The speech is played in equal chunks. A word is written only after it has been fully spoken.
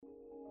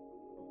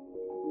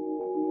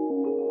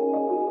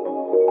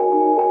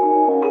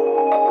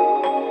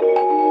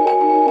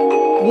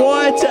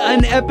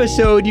an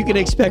episode you can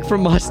expect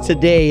from us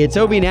today. It's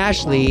Obie and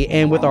Ashley,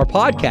 and with our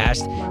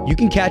podcast, you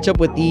can catch up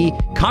with the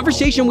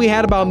conversation we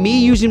had about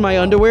me using my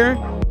underwear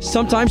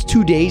sometimes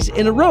 2 days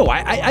in a row.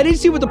 I didn't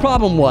see what the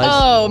problem was.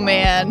 Oh,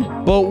 man.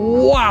 But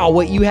wow,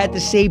 what you had to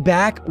say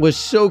back was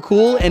so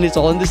cool, and it's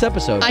all in this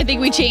episode. I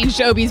think we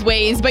changed Obie's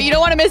ways, but you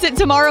don't want to miss it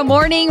tomorrow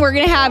morning. We're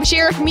going to have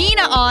Sheriff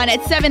Mina on at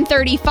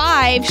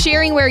 7:35,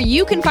 sharing where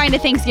you can find a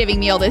Thanksgiving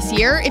meal this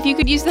year if you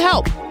could use the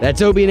help.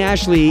 That's Obie and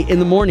Ashley in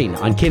the morning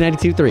on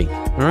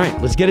K92.3. All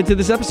right, let's get into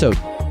this episode.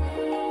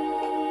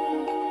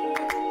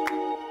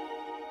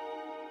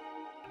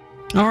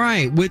 All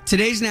right, with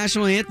today's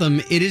national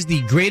anthem, it is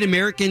the Great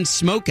American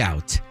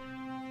Smokeout.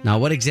 Now,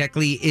 what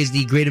exactly is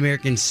the Great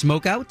American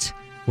Smokeout?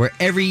 Where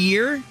every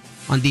year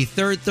on the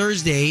third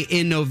Thursday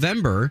in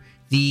November,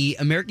 the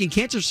American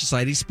Cancer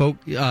Society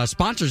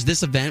sponsors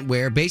this event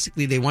where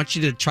basically they want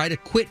you to try to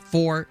quit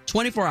for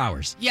 24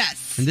 hours.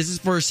 Yes. And this is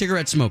for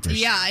cigarette smokers.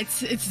 Yeah,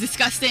 it's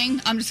disgusting.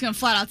 I'm just going to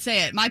flat out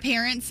say it. My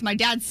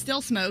dad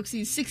still smokes.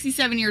 He's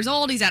 67 years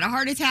old. He's had a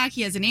heart attack.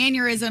 He has an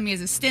aneurysm. He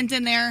has a stent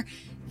in there.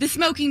 The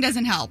smoking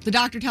doesn't help. The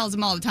doctor tells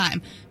him all the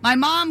time. My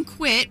mom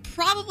quit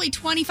probably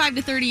 25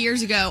 to 30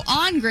 years ago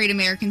on Great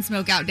American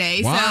Smokeout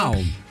Day.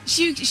 Wow.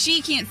 So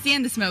she can't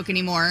stand the smoke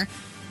anymore.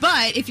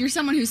 But if you're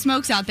someone who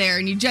smokes out there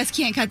and you just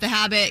can't cut the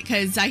habit,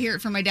 because I hear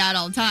it from my dad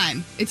all the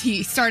time.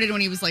 He started when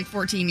he was like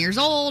 14 years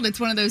old. It's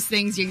one of those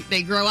things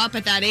they grow up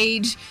at that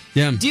age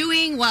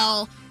doing.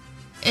 Well,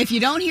 if you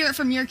don't hear it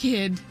from your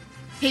kid,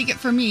 take it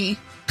from me.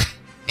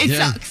 It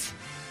sucks.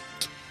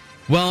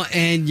 Well,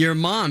 and your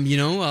mom,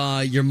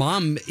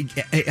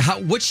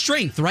 what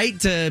strength, right?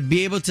 To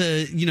be able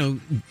to,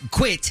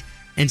 quit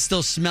and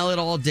still smell it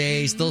all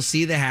day, still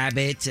see the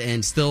habit,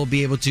 and still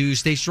be able to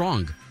stay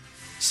strong.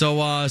 So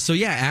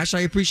yeah, Ash,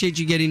 I appreciate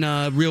you getting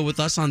real with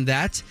us on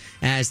that.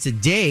 As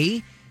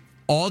today,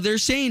 all they're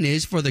saying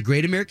is for the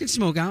Great American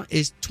Smokeout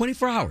is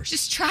 24 hours.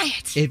 Just try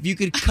it. If you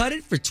could cut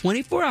it for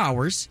 24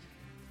 hours,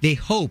 they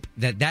hope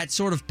that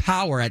sort of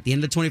power at the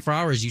end of 24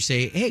 hours, you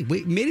say, hey,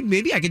 wait,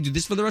 maybe I can do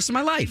this for the rest of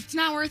my life. It's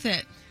not worth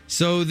it.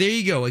 So there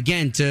you go.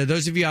 Again, to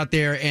those of you out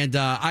there, and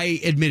I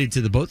admitted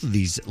to the both of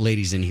these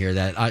ladies in here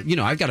that,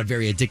 I've got a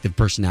very addictive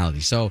personality.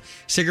 So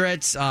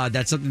cigarettes,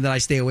 that's something that I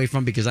stay away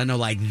from because I know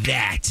like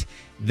that,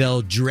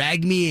 they'll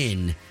drag me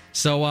in.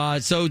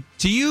 So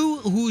to you,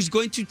 who's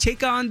going to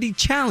take on the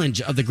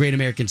challenge of the Great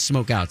American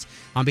Smokeout,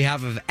 on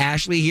behalf of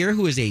Ashley here,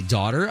 who is a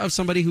daughter of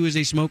somebody who is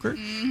a smoker,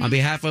 on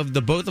behalf of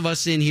the both of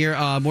us in here,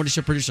 morning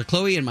show producer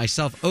Chloe and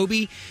myself,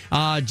 Obie,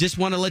 just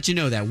want to let you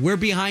know that we're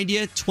behind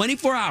you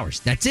 24 hours.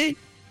 That's it.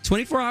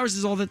 24 hours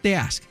is all that they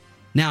ask.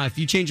 Now, if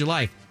you change your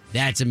life,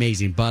 that's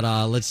amazing. But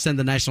let's send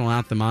the national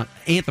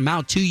anthem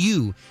out to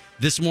you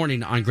this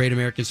morning on Great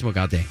American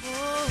Smokeout Day.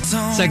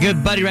 It's a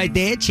good buddy right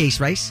there, Chase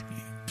Rice.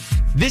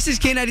 This is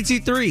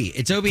K92.3.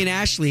 It's Obie and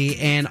Ashley,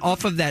 and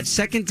off of that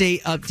second day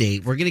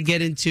update, we're going to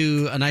get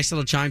into a nice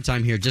little chime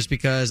time here just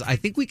because I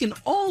think we can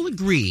all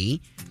agree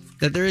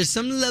that there is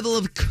some level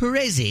of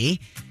crazy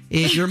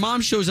if your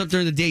mom shows up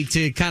during the day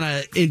to kind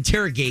of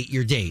interrogate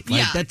your date.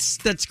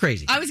 That's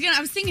crazy. I was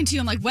thinking too,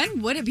 I'm like,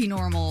 when would it be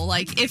normal?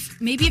 Like if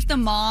the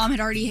mom had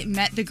already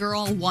met the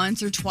girl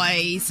once or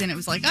twice and it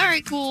was like, all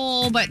right,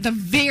 cool, but the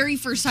very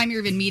first time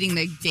you're even meeting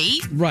the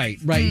date? Right.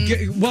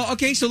 Well,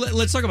 okay, so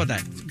let's talk about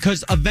that.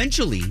 Because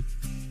eventually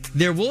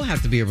there will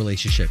have to be a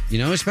relationship,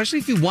 especially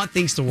if you want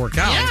things to work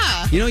out.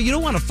 Yeah. You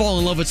don't want to fall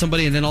in love with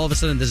somebody and then all of a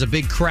sudden there's a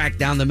big crack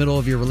down the middle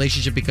of your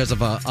relationship because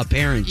of a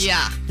parent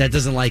that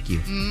doesn't like you.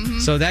 Mm-hmm.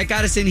 So that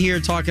got us in here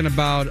talking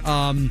about,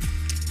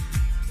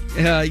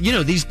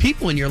 these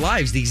people in your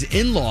lives, these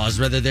in-laws,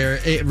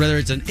 whether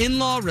it's an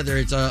in-law, whether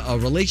it's a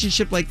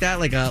relationship like that,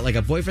 like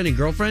a boyfriend and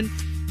girlfriend.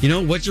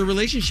 What's your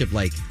relationship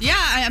like? Yeah,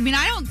 I mean,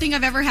 I don't think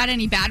I've ever had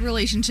any bad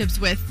relationships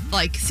with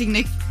like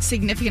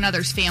significant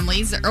others'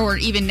 families, or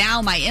even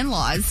now my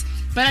in-laws.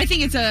 But I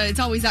think it's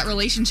always that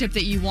relationship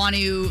that you want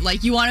to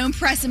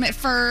impress them at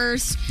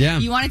first. Yeah.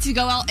 You want it to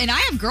go out. And I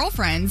have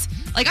girlfriends.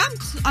 Like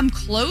I'm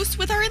close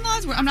with our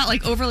in-laws. I'm not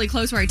like overly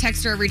close where I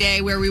text her every day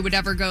where we would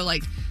ever go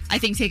like, I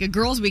think, take a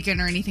girls'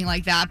 weekend or anything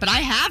like that. But I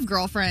have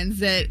girlfriends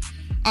that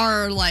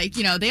are like,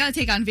 they gotta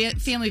take on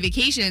family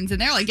vacations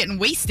and they're like getting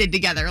wasted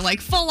together,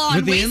 like full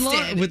on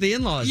wasted. With the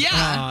in-laws.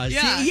 Yeah.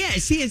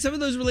 See, in some of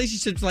those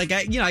relationships, like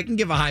I can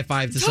give a high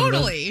five to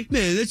totally. Some of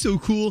them. Man, that's so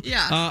cool.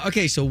 Yeah.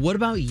 Okay, so what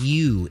about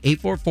you?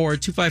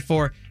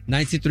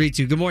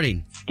 844-254-9232. Good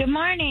morning. Good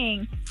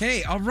morning.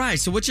 Hey, all right.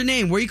 So what's your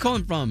name? Where are you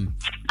calling from?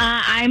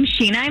 I'm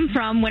Sheena. I'm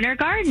from Winter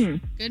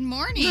Garden. Good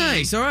morning.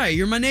 Nice. All right.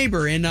 You're my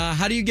neighbor. And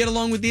how do you get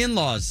along with the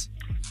in-laws?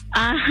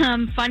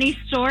 Funny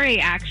story,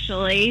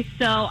 actually.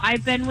 So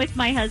I've been with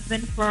my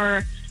husband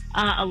for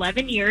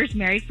 11 years,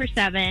 married for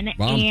 7.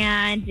 Wow.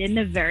 And in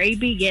the very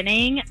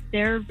beginning,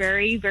 they're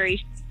very,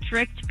 very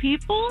strict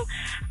people.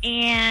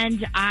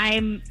 And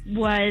I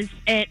was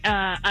at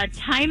a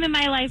time in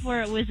my life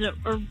where it was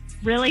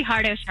really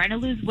hard. I was trying to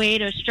lose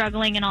weight. I was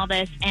struggling and all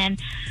this. And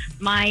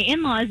my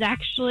in-laws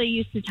actually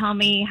used to tell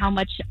me how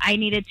much I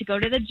needed to go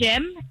to the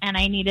gym and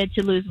I needed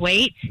to lose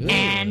weight. Ugh.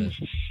 And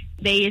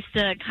They used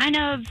to kind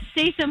of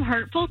say some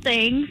hurtful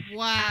things.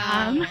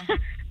 Wow.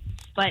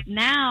 But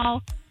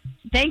now,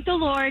 thank the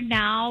Lord,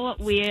 now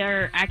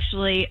we're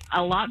actually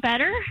a lot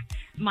better.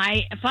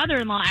 My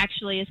father-in-law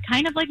actually is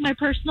kind of like my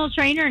personal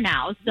trainer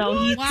now. So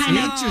he's kind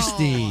of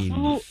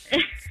Interesting.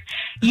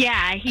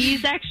 yeah,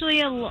 he's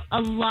actually a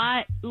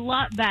lot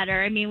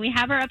better. I mean, we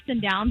have our ups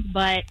and downs,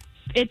 but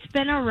it's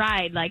been a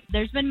ride. Like,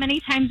 there's been many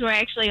times where I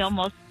actually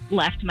almost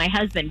left my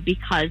husband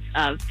because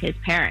of his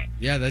parents.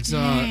 Yeah, that's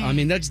I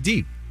mean, that's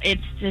deep.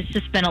 It's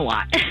just been a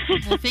lot.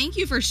 Well, thank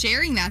you for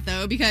sharing that,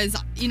 though,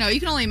 because, you know, you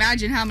can only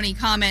imagine how many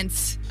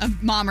comments a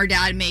mom or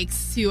dad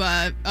makes to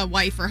a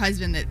wife or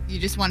husband that you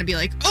just want to be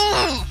like,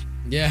 oh!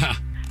 Yeah.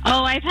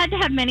 Oh, I've had to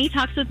have many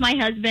talks with my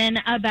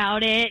husband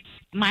about it.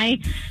 My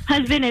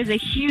husband is a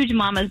huge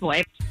mama's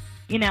boy.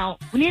 You know,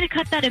 we need to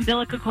cut that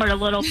umbilical cord a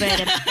little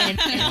bit.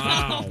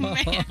 Wow.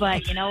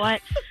 But you know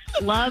what?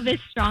 Love is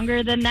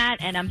stronger than that,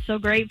 and I'm so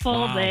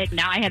grateful that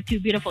now I have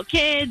 2 beautiful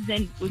kids,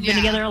 and we've been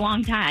together a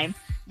long time.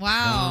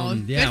 Wow.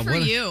 Good for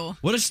you.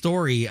 What a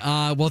story.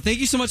 Well, thank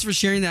you so much for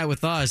sharing that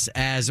with us.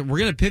 As we're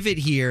going to pivot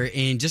here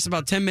in just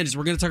about 10 minutes,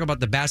 we're going to talk about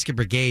the Basket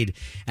Brigade,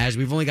 as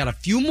we've only got a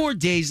few more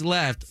days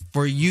left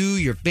for you,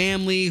 your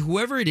family,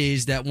 whoever it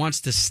is that wants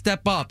to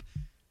step up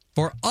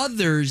for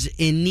others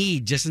in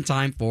need just in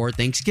time for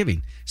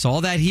Thanksgiving. So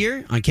all that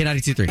here on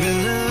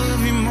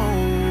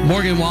K92.3.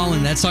 Morgan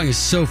Wallen, that song is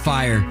so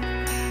fire.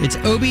 It's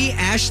Obi,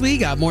 Ashley,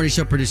 got morning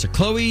show producer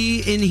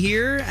Chloe in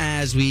here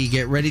as we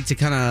get ready to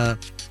kind of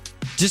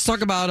just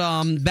talk about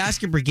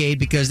Basket Brigade,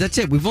 because that's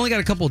it. We've only got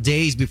a couple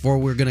days before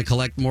we're going to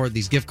collect more of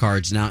these gift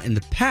cards. Now, in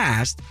the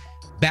past,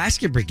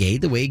 Basket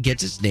Brigade, the way it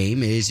gets its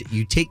name is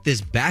you take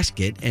this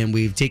basket, and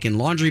we've taken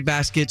laundry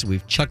baskets,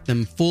 we've chucked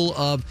them full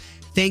of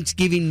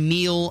Thanksgiving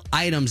meal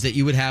items that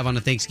you would have on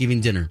a Thanksgiving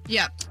dinner.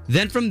 Yep.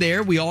 Then from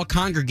there, we all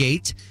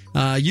congregate,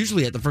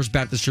 usually at the First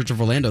Baptist Church of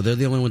Orlando. They're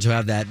the only ones who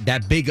have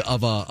that big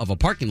of a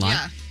parking lot.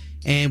 Yeah.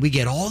 And we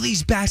get all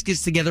these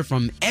baskets together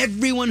from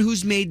everyone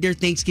who's made their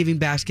Thanksgiving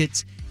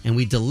baskets, and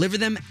we deliver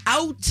them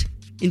out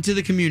into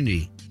the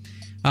community.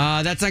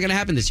 That's not going to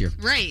happen this year.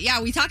 Right.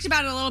 Yeah, we talked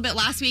about it a little bit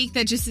last week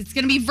that just it's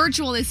going to be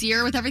virtual this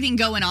year with everything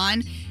going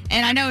on.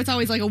 And I know it's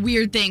always like a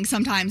weird thing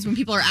sometimes when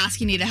people are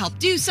asking you to help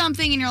do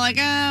something and you're like, oh,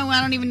 well, I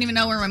don't even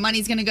know where my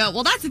money's going to go.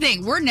 Well, that's the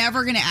thing. We're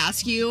never going to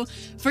ask you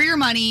for your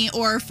money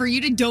or for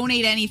you to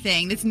donate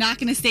anything that's not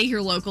going to stay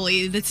here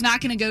locally, that's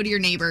not going to go to your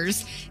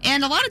neighbors.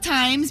 And a lot of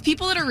times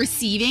people that are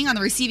receiving on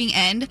the receiving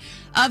end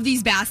of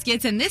these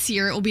baskets, and this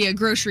year it will be a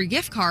grocery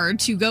gift card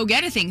to go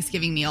get a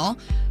Thanksgiving meal.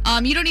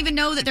 You don't even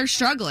know that they're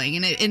struggling,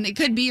 and it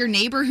could be your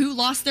neighbor who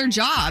lost their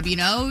job, you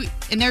know.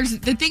 And there's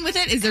the thing with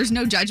it is there's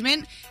no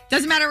judgment.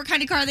 Doesn't matter what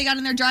kind of car they got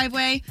in their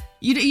driveway.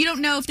 You don't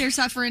know if they're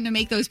suffering to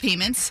make those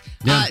payments.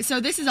 Yeah. So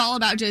this is all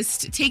about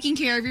just taking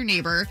care of your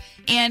neighbor.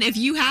 And if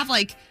you have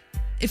like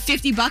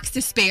 $50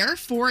 to spare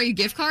for a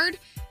gift card,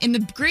 in the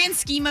grand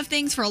scheme of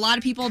things, for a lot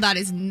of people, that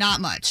is not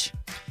much.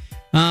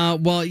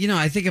 Well, you know,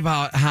 I think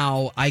about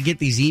how I get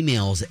these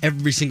emails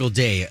every single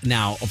day.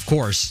 Now, of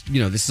course,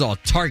 you know, this is all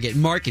target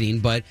marketing,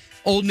 but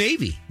Old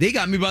Navy, they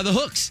got me by the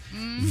hooks.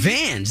 Mm-hmm.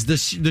 Vans,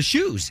 the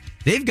shoes,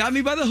 they've got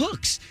me by the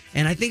hooks.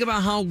 And I think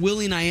about how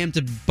willing I am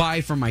to buy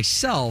for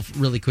myself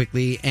really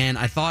quickly. And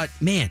I thought,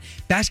 man,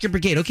 Basket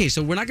Brigade. Okay,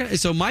 so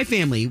so my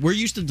family, we're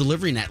used to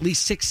delivering at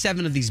least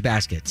 6-7 of these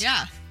baskets.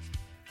 Yeah.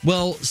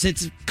 Well,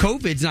 since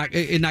COVID's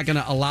not going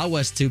to allow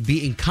us to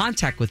be in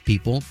contact with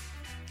people,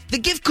 the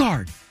gift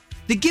card.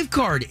 The gift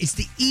card is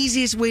the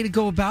easiest way to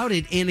go about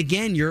it. And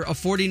again, you're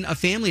affording a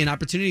family an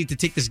opportunity to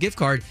take this gift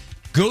card,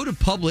 go to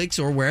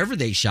Publix or wherever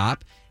they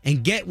shop,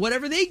 and get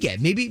whatever they get.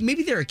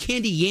 Maybe they're a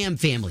candy yam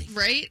family.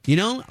 Right. You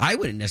know, I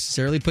wouldn't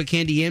necessarily put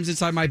candy yams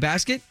inside my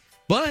basket,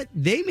 but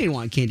they may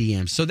want candy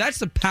yams. So that's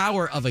the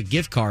power of a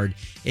gift card,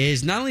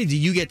 is not only do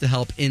you get to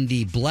help in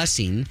the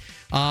blessing,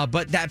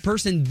 but that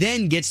person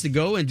then gets to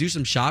go and do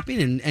some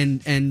shopping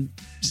and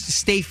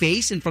stay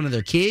face in front of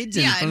their kids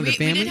and in front of their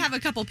family. We did have a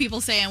couple people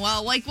saying,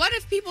 well, like, what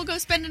if people go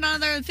spend it on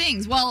other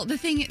things? Well,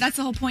 that's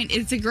the whole point.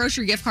 It's a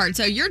grocery gift card.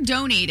 So you're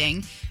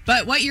donating,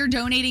 but what you're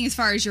donating as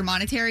far as your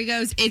monetary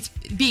goes, it's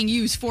being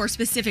used for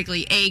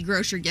specifically a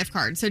grocery gift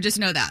card. So just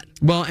know that.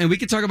 Well, and we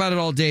could talk about it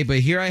all day, but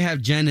here I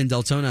have Jen in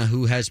Deltona,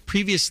 who has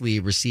previously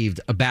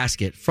received a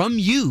basket from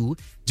you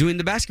doing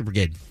the Basket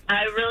Brigade.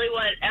 I really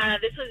was.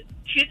 This was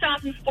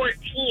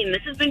 2014.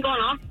 This has been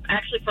going on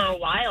actually for a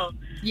while.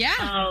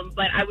 Yeah.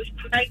 But I was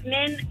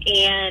pregnant,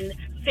 and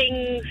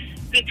things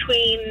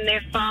between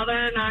their father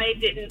and I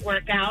didn't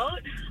work out,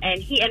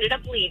 and he ended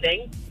up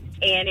leaving,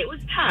 and it was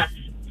tough.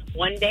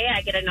 One day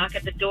I get a knock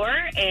at the door,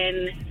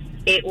 and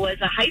it was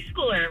a high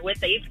schooler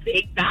with a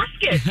big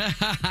basket.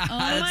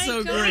 That's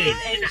so great.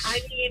 And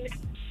I mean,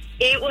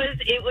 it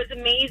was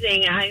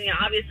amazing. I mean,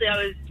 obviously I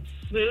was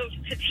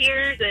moved to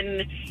tears,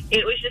 and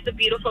it was just a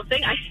beautiful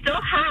thing. I still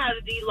have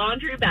the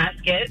laundry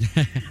basket,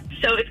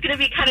 so it's going to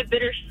be kind of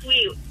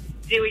bittersweet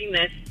doing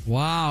this.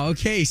 Wow.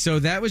 Okay. So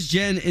that was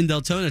Jen in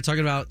Deltona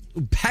talking about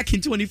back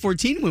in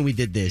 2014 when we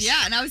did this.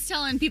 Yeah, and I was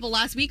telling people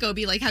last week,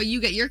 Obi, like how you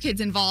get your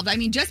kids involved. I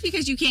mean, just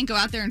because you can't go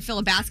out there and fill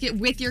a basket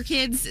with your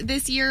kids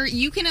this year,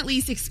 you can at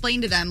least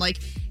explain to them, like,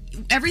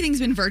 everything's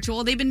been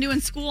virtual. They've been doing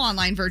school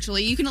online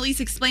virtually. You can at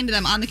least explain to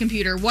them on the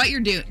computer what you're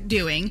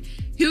doing,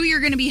 who you're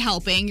going to be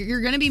helping.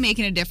 You're going to be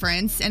making a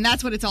difference, and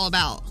that's what it's all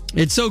about.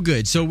 It's so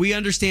good. So we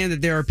understand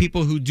that there are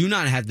people who do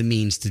not have the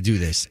means to do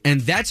this,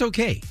 and that's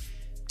okay.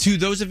 To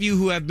those of you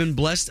who have been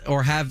blessed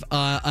or have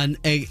an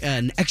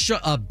extra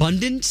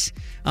abundance,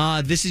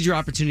 this is your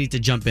opportunity to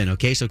jump in,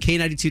 okay? So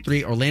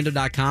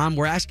K923Orlando.com.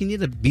 We're asking you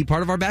to be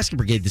part of our basket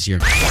brigade this year.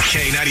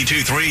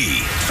 K92.3.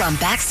 From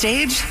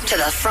backstage to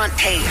the front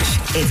page,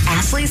 it's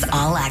Ashley's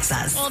All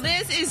Access. Well,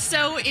 this is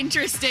so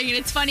interesting, and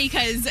it's funny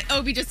because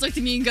Obi just looked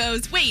at me and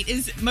goes, wait,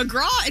 is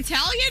McGraw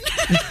Italian?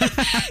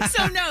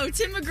 So no,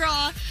 Tim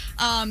McGraw,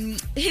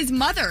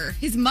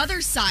 his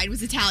mother's side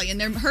was Italian.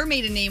 Her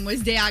maiden name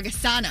was De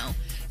Agostino.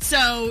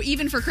 So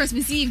even for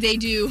Christmas Eve, they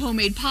do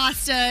homemade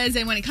pastas.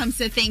 And when it comes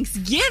to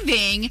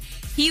Thanksgiving,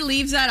 he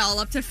leaves that all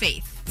up to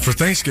Faith. For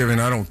Thanksgiving,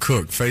 I don't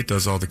cook. Faith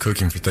does all the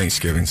cooking for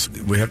Thanksgiving.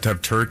 We have to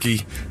have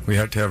turkey, we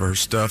have to have her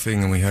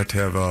stuffing, and we have to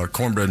have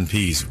cornbread and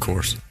peas, of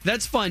course.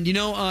 That's fun,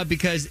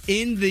 because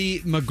in the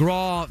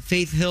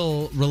McGraw-Faith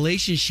Hill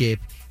relationship,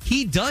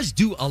 he does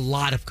do a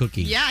lot of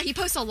cooking. Yeah, he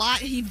posts a lot.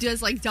 He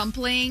does like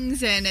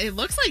dumplings, and it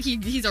looks like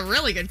he's a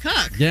really good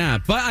cook. Yeah,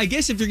 but I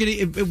guess if you're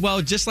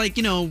gonna, just like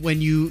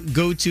when you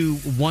go to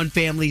one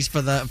family's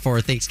for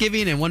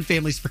Thanksgiving and one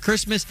family's for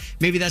Christmas,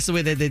 maybe that's the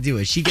way that they do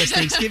it. She gets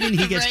Thanksgiving,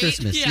 he gets right?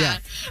 Christmas. Yeah,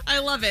 I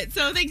love it.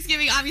 So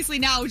Thanksgiving, obviously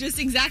now just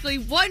exactly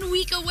 1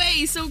 week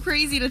away. So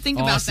crazy to think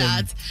about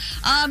that.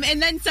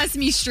 And then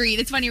Sesame Street.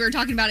 It's funny we were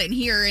talking about it in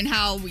here and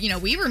how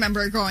we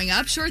remember it growing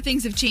up. Sure,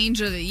 things have changed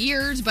over the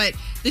years, but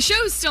the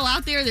show's still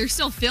out there. They're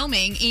still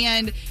filming,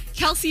 and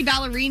Kelsey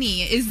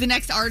Ballerini is the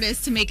next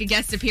artist to make a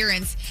guest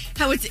appearance.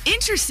 How it's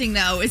interesting,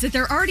 though, is that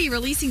they're already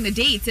releasing the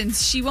dates, and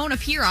she won't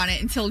appear on it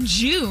until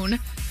June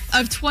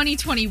of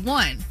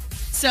 2021.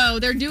 So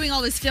they're doing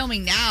all this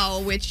filming now,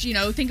 which,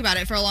 think about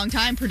it, for a long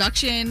time.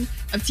 Production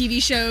of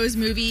TV shows,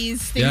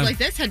 movies, things like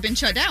this had been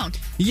shut down.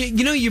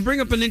 You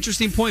bring up an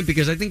interesting point,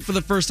 because I think for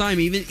the first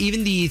time,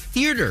 even the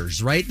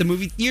theaters, right? The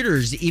movie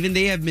theaters, even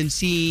they have been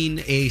seeing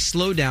a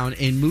slowdown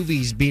in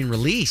movies being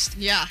released.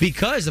 Yeah.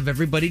 Because of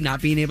everybody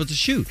not being able to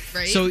shoot.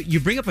 Right. So you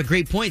bring up a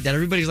great point that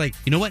everybody's like,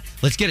 you know what?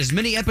 Let's get as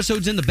many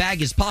episodes in the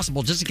bag as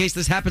possible just in case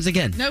this happens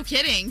again. No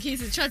kidding, in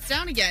case it shuts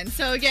down again.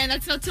 So again,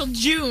 that's not till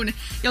June.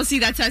 You'll see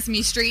that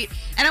Sesame Street.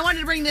 And I wanted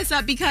to bring this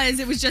up because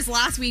it was just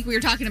last week we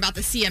were talking about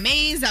the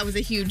CMAs. That was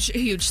a huge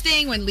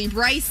thing when Lee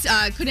Bryce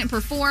couldn't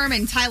perform,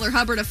 and Tyler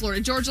Hubbard of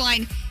Florida Georgia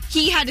Line,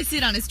 he had to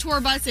sit on his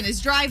tour bus in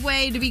his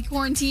driveway to be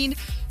quarantined.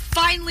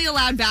 Finally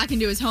allowed back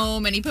into his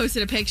home, and he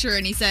posted a picture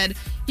and he said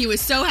he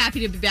was so happy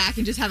to be back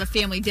and just have a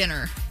family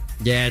dinner.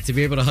 Yeah, to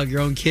be able to hug your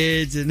own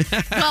kids. And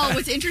well,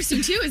 what's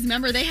interesting, too, is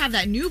remember, they have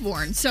that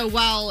newborn. So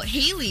while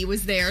Haley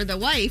was there, the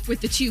wife,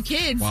 with the 2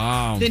 kids,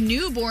 wow, the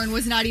newborn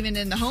was not even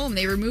in the home.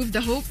 They removed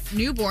the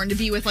newborn to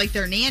be with,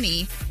 their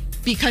nanny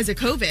because of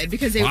COVID,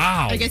 because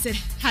I guess it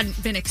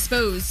hadn't been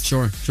exposed.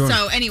 Sure.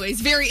 So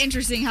anyways, very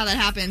interesting how that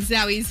happens.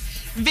 Now he's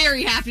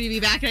very happy to be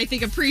back, and I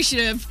think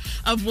appreciative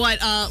of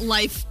what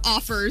life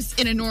offers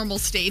in a normal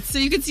state. So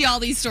you can see all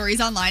these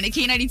stories online at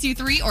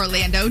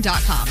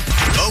K923Orlando.com.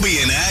 Obie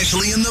and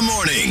Ashley in the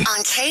morning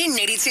On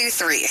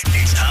K82.3.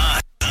 It's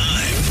time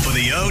for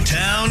the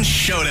O-Town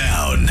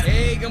Showdown.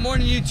 Hey, good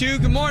morning, you two.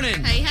 Good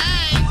morning. Hey.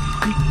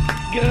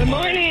 Good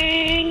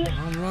morning.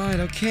 All right,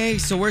 okay.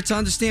 So we're to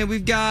understand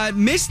we've got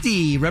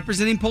Misty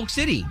representing Polk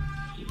City.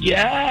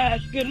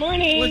 Yes, good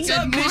morning. What's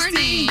up, Good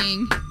Misty?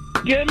 morning.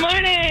 Good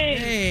morning.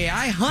 Hey,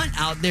 I hunt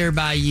out there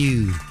by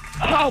you.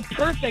 Oh,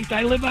 perfect.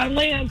 I live on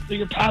land, so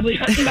you're probably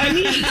hunting by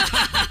me.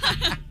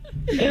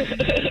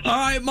 All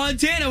right,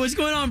 Montana, what's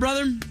going on,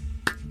 brother?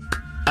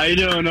 How you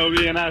doing,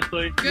 Obie and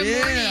Ashley? Good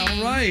morning.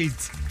 All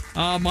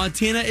right.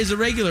 Montana is a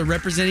regular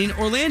representing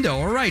Orlando.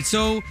 All right,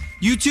 so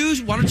you two,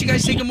 why don't you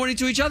guys say good morning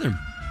to each other?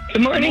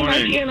 Good morning, Good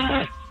morning.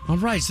 Montana. All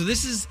right, so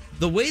this is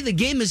the way the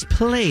game is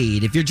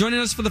played. If you're joining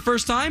us for the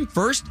first time,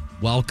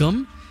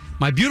 welcome.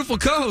 My beautiful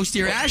co-host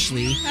here,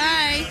 Ashley.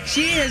 Hi.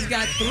 She has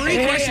got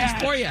 3 questions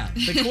for you.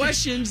 The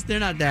questions, they're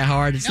not that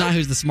hard. It's not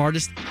who's the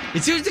smartest.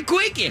 It's who's the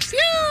quickest.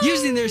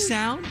 Using their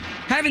sound,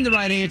 having the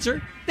right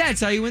answer.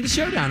 That's how you win the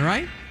showdown,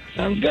 right?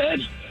 Sounds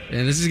good.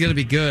 And this is going to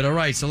be good. All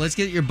right, so let's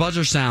get your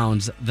buzzer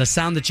sounds, the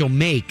sound that you'll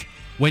make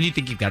when you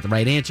think you've got the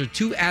right answer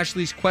to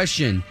Ashley's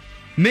question.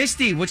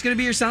 Misty, what's going to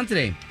be your sound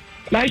today?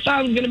 My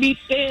song's going to be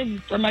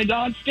Finn for my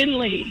dog,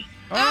 Finley.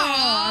 Oh,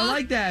 I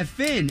like that.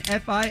 Finn,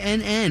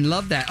 Finn.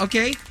 Love that.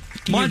 Okay.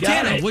 You got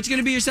Montana, it. what's going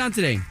to be your sound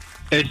today?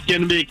 It's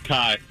gonna be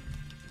Kai.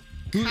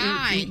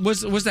 Hi.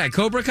 What's that,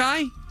 Cobra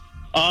Kai?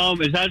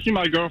 It's actually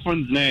my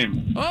girlfriend's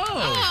name.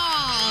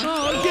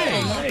 Oh,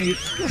 okay.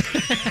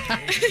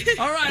 Nice.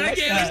 All right,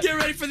 okay, let's get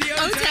ready for the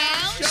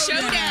O-Town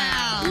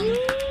Showdown.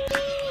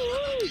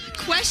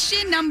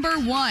 Question number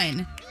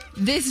 1.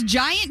 This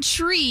giant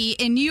tree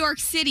in New York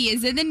City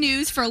is in the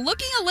news for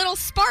looking a little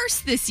sparse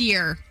this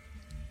year.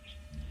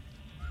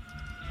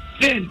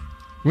 Finn,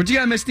 What you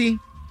got, Misty?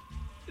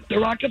 the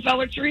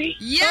Rockefeller tree.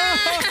 Yes!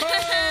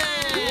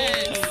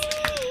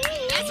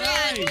 That's Nice.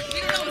 right.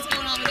 We don't know what's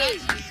going on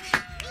with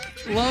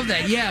that. Love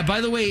that. Yeah, by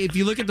the way, if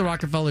you look at the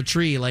Rockefeller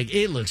tree, like,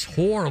 it looks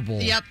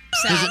horrible. Yep,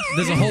 sad.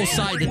 There's a whole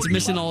side that's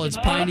missing all its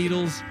pine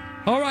needles.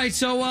 All right,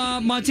 so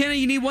Montana,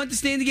 you need one to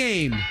stay in the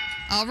game.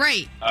 All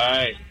right. All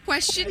right.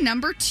 Question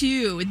number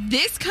 2.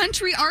 This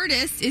country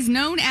artist is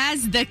known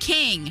as the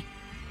King.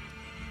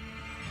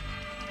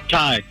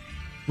 Kai.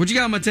 What you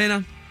got,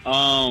 Montana?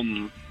 I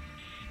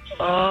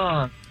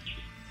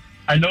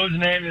know his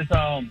name is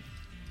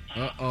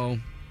Uh-oh.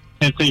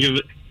 Can't think of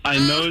it. I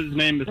know his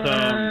name is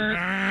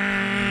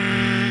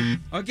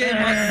Okay,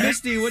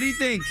 Misty, what do you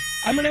think?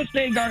 I'm going to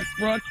say Garth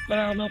Brooks, but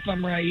I don't know if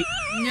I'm right.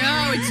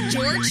 No, it's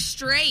George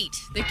Strait,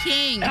 the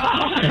King.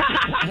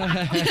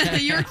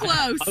 You're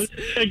close,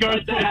 Hey,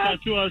 Garth,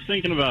 that's who I was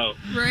thinking about.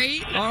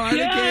 right? All right,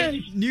 okay.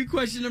 Yes. New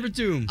question number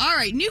 2. All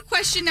right, new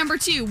question number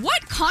 2.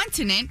 What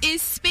continent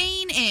is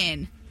Spain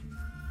in?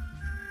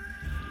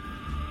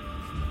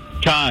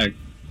 Kai.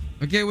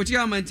 Okay, what you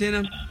got,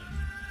 Montana?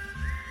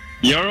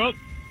 Europe.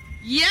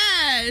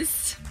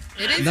 Yes,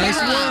 it is Nice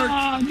Europe. work.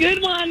 Oh,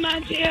 good one,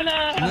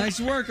 Montana. Nice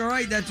work. All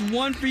right, that's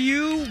 1 for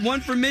you,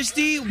 1 for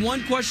Misty,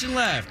 1 question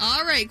left.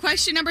 All right,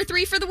 question number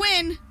 3 for the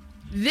win.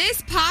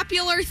 This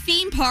popular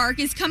theme park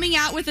is coming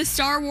out with a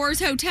Star Wars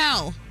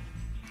hotel.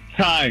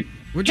 Kai.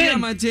 What you got,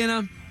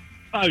 Montana?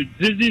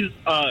 Disney's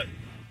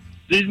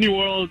Disney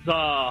World's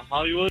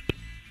Hollywood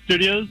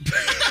Studios.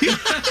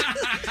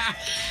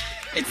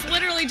 It's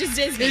literally just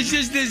Disney. It's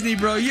just Disney,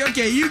 bro.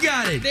 Okay, you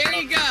got it. There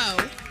you go.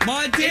 It's a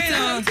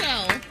Montana,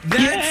 hotel.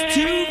 that's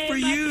 2 for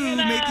you,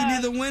 making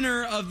you the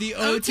winner of the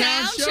O-Town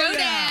O-Town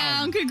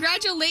Showdown.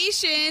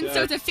 Congratulations.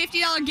 So it's a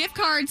 $50 gift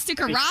card to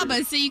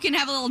Carrabba's so you can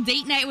have a little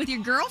date night with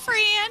your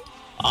girlfriend.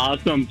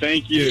 Awesome.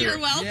 Thank you. You're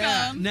welcome.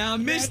 Yeah. Now,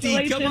 Misty,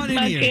 come on in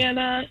Congratulations, here.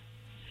 Montana.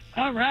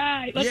 All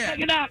right, let's Yeah. check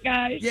it out,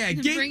 guys. Yeah,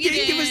 Bring it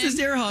give us in. this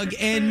air hug.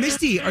 And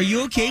Misty, are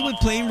you okay with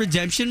playing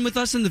Redemption with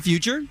us in the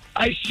future?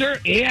 I sure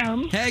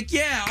am. Heck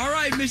yeah. All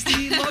right,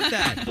 Misty, love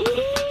that.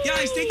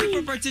 Guys, thank you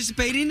for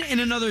participating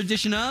in another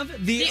edition of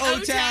the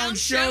O-Town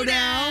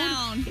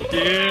Showdown.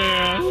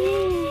 Yeah.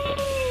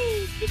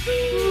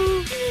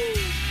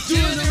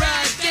 Doing the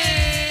right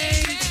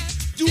thing.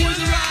 Doing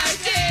the right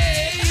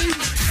thing.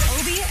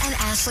 Obie and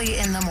Ashley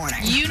in the morning.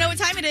 You know what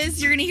time it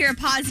is. You're going to hear a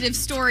positive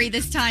story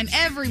this time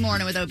every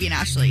morning with Obie and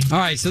Ashley. All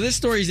right, so this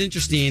story is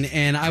interesting,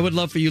 and I would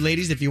love for you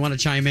ladies if you want to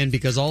chime in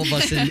because all of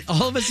us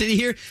in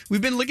here,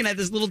 we've been looking at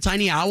this little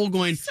tiny owl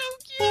going. So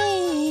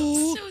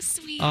cute. So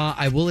sweet.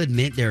 I will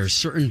admit there are a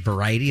certain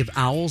variety of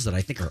owls that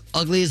I think are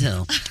ugly as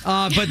hell.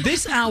 But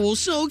this owl's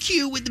so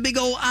cute with the big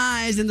old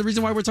eyes. And the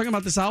reason why we're talking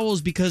about this owl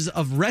is because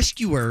of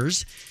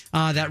rescuers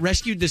that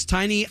rescued this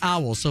tiny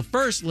owl. So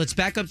first, let's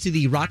back up to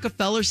the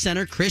Rockefeller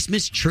Center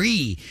Christmas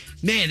tree.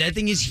 Man, that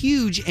thing is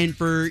huge. And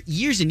for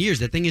years and years,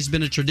 that thing has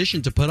been a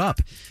tradition to put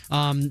up.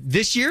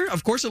 This year,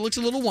 of course, it looks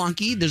a little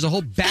wonky. There's a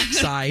whole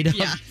backside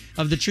Yeah.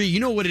 of the tree. You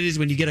know what it is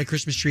when you get a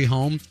Christmas tree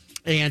home.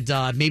 And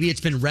maybe it's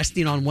been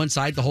resting on one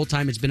side the whole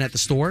time it's been at the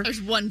store.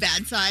 There's one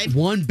bad side.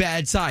 One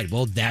bad side.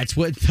 Well, that's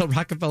what the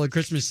Rockefeller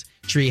Christmas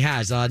tree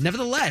has.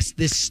 Nevertheless,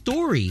 this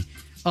story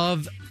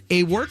of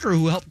a worker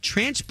who helped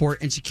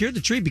transport and secure the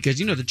tree because,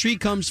 you know, the tree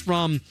comes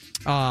from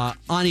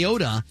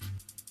Aniota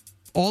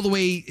all the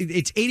way.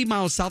 It's 80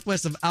 miles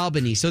southwest of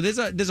Albany. So there's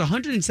a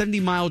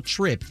 170-mile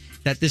trip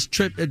that this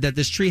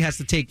tree has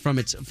to take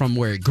from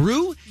where it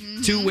grew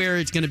to where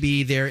it's going to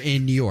be there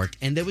in New York.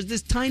 And there was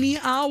this tiny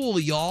owl,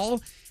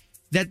 y'all,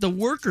 that the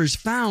workers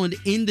found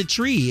in the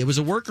tree. It was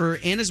a worker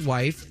and his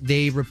wife.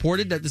 They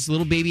reported that this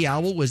little baby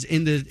owl was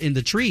in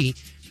the tree.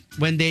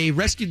 When they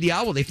rescued the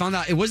owl, they found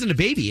out it wasn't a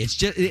baby.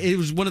 It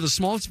was one of the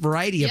smallest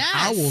variety of Yes.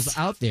 owls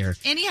out there.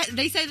 And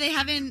they said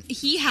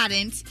he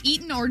hadn't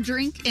eaten or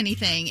drink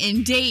anything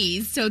in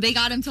days. So they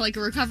got him to like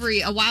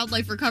a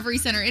wildlife recovery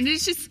center. And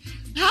it's just,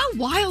 how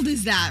wild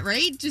is that,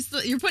 right? Just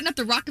you're putting up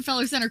the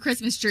Rockefeller Center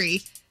Christmas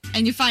tree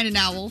and you find an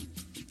owl.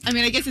 I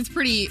mean, I guess it's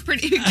pretty.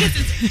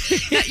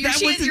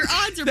 Your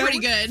odds are pretty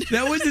good.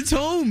 That was its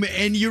home,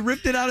 and you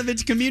ripped it out of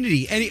its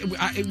community.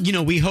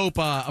 And we hope,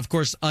 of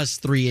course, us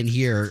three in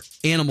here,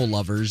 animal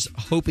lovers,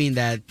 hoping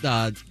that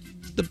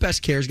the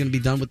best care is going to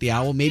be done with the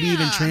owl. Maybe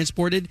even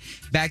transported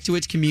back to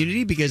its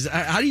community. Because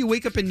how do you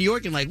wake up in New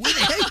York and like,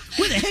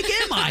 where the heck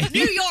am I?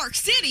 New York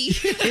City.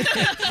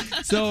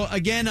 So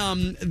again,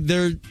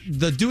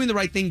 the doing the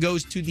right thing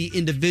goes to the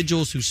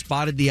individuals who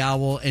spotted the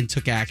owl and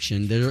took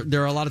action.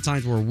 There are a lot of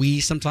times where we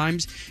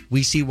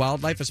see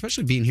wildlife,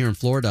 especially being here in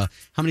Florida.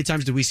 How many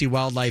times do we see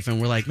wildlife and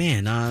we're like,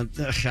 man,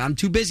 I'm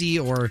too busy,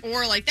 or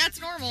like,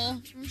 that's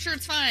normal. I'm sure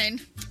it's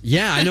fine.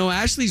 yeah, I know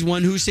Ashley's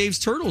one who saves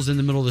turtles in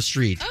the middle of the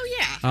street. Oh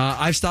yeah.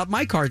 I've stopped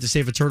my car to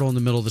save a turtle in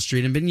the middle of the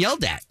street and been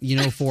yelled at,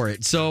 for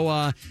it.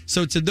 So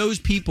to those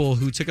people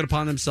who took it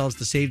upon themselves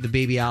to save the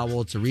baby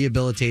owl, to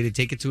rehabilitate it,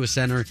 take it to a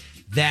center.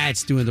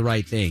 That's doing the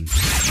right thing.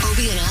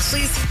 Obie and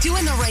Ashley's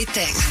Doing the Right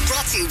Thing.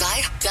 Brought to you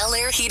by Bel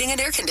Air Heating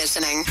and Air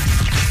Conditioning.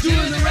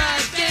 Doing the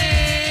right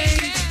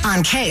thing.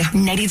 On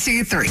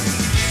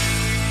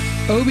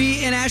K92.3.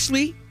 Obie and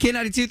Ashley,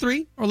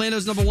 K92.3,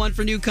 Orlando's number one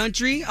for new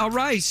country. All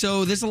right,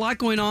 so there's a lot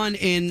going on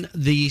in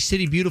the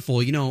city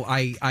beautiful. You know,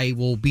 I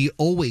will be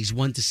always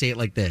one to say it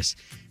like this.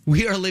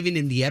 We are living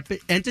in the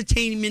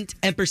entertainment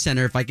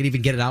epicenter, if I can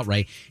even get it out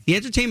right. The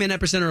entertainment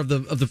epicenter of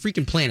the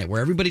freaking planet,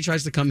 where everybody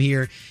tries to come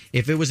here.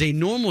 If it was a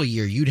normal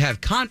year, you'd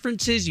have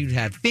conferences, you'd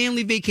have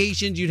family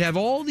vacations, you'd have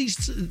all these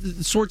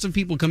sorts of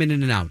people coming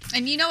in and out.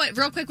 And you know what,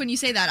 real quick, when you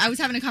say that, I was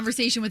having a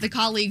conversation with a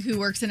colleague who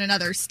works in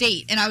another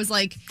state, and I was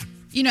like,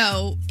 you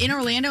know, in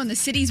Orlando and the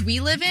cities we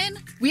live in,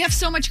 we have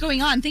so much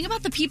going on. Think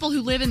about the people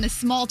who live in the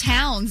small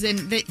towns, and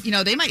that, you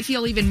know, they might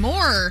feel even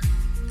more,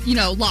 you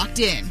know, locked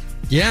in.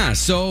 Yeah,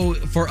 so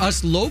for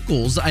us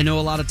locals, I know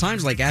a lot of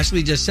times, like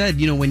Ashley just said,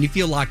 you know, when you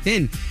feel locked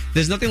in,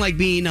 there's nothing like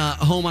being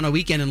home on a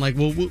weekend and like,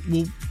 well,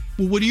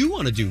 what do you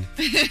want to do?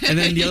 And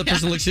then the other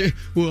person looks at you,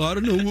 well, I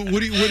don't know,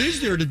 what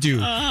is there to do?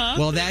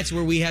 Well, that's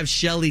where we have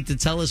Shelly to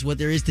tell us what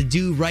there is to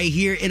do right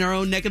here in our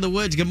own neck of the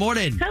woods. Good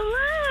morning.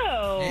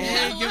 Hello.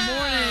 Hey, good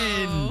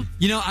morning.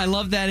 You know, I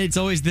love that it's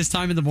always this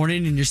time in the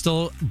morning and you're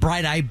still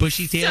bright-eyed,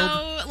 bushy-tailed.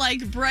 So,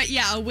 like, bright,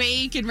 yeah,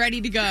 awake and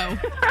ready to go. Well,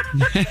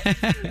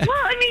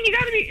 I mean, you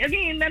got to be, I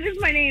mean, that is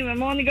my name.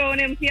 I'm only going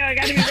MCO. I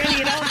got to be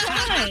ready at all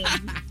times.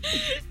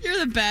 You're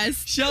the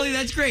best. Shelly,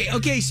 that's great.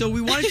 Okay, so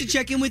we wanted to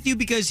check in with you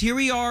because here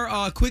we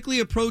are quickly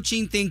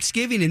approaching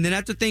Thanksgiving. And then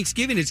after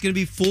Thanksgiving, it's going to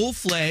be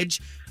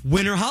full-fledged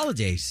winter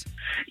holidays.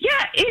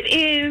 Yeah, it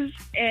is.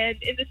 And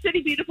in the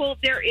City Beautiful,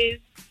 there is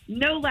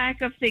no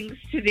lack of things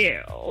to do.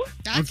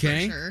 That's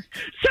okay. for sure.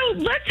 So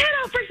let's head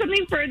out for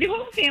something for the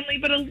whole family,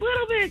 but a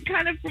little bit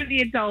kind of for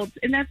the adults.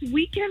 And that's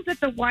weekends at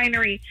the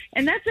winery.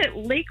 And that's at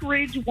Lake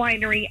Ridge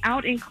Winery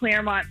out in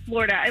Claremont,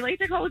 Florida. I like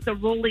to call it the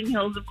rolling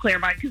hills of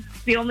Claremont because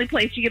it's the only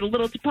place you get a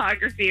little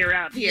topography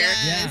around here.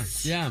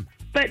 Yes. Yeah.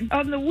 But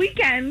on the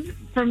weekends,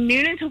 from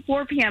noon until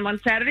 4 p.m. on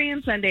Saturday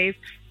and Sundays,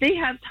 they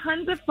have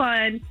tons of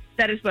fun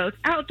that is both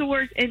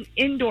outdoors and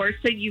indoors.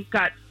 So you've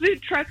got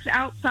food trucks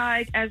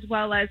outside as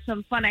well as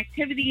some fun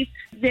activities.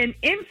 Then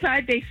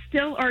inside, they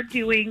still are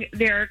doing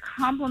their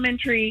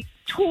complimentary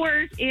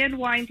tours and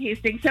wine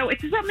tasting. So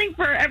it's something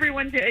for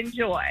everyone to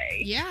enjoy.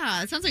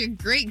 Yeah, it sounds like a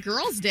great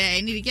girls' day.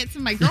 I need to get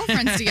some of my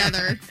girlfriends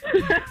together.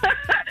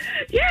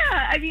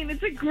 Yeah, I mean,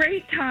 it's a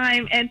great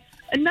time. And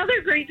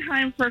another great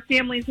time for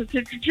families, it's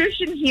a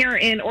tradition here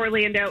in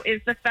Orlando,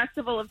 is the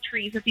Festival of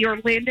Trees at the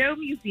Orlando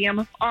Museum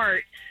of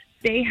Art.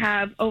 They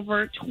have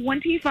over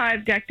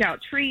 25 decked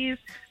out trees.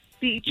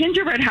 The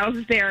gingerbread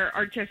houses there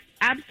are just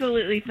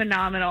absolutely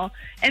phenomenal.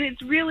 And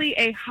it's really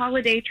a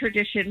holiday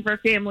tradition for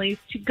families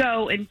to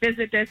go and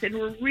visit this. And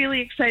we're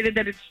really excited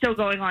that it's still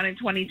going on in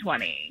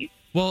 2020.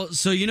 Well,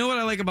 so you know what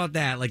I like about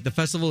that, like the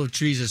Festival of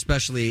Trees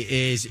especially,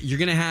 is you're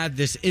going to have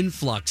this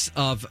influx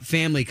of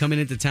family coming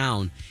into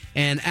town.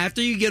 And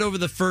after you get over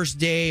the first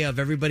day of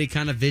everybody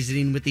kind of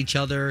visiting with each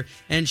other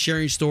and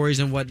sharing stories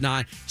and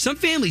whatnot, some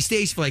family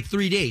stays for like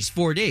 3 days,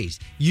 4 days.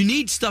 You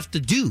need stuff to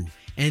do.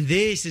 And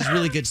this is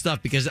really good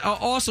stuff because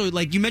also,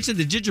 like you mentioned,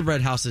 the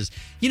gingerbread houses,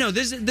 you know,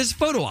 there's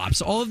photo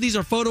ops. All of these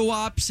are photo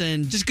ops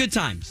and just good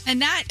times.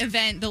 And that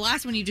event, the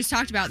last one you just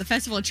talked about, the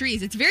Festival of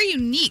Trees, it's very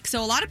unique.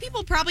 So a lot of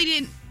people probably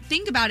didn't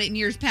think about it in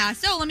years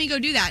past. So let me go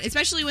do that,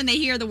 especially when they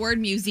hear the word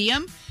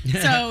museum.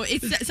 So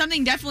it's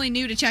something definitely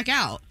new to check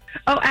out.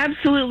 Oh,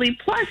 absolutely.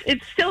 Plus,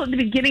 it's still at the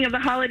beginning of the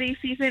holiday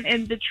season,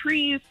 and the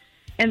trees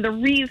and the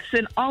wreaths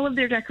and all of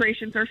their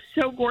decorations are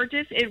so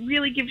gorgeous. It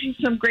really gives you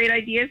some great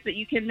ideas that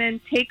you can then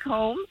take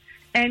home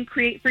and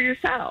create for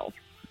yourself.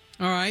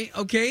 All right.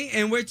 Okay.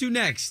 And where to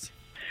next?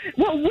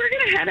 Well, we're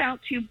going to head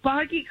out to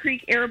Boggy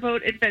Creek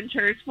Airboat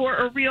Adventures for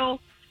a real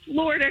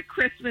Florida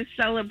Christmas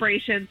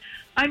celebration.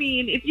 I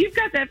mean, if you've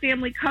got that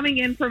family coming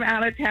in from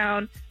out of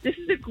town, this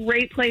is a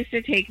great place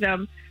to take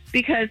them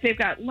because they've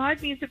got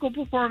live musical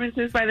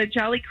performances by the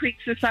Jolly Creek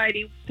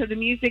Society. So the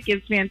music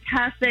is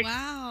fantastic.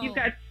 Wow. You've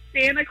got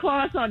Santa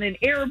Claus on an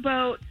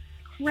airboat,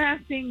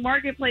 crafting,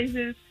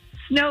 marketplaces,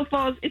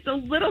 snowfalls. It's a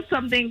little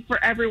something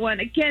for everyone.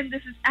 Again,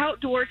 this is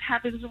outdoors,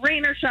 happens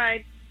rain or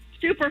shine.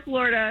 Super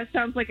Florida.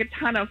 Sounds like a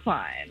ton of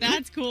fun.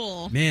 That's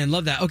cool. Man,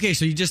 love that. Okay,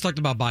 so you just talked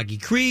about Boggy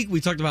Creek.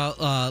 We talked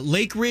about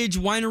Lake Ridge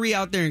Winery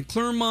out there in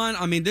Claremont.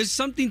 I mean, there's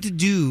something to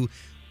do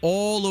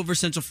all over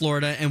Central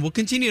Florida, and we'll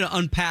continue to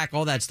unpack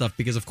all that stuff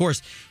because, of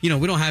course, you know,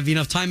 we don't have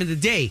enough time in the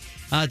day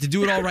to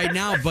do it all right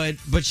now.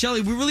 But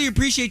Shelly, we really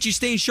appreciate you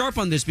staying sharp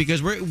on this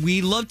because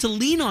we love to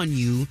lean on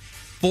you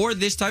for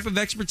this type of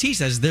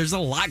expertise as there's a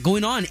lot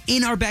going on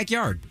in our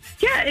backyard.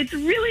 Yeah, it's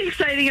really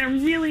exciting.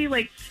 I'm really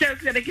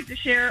stoked that I get to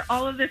share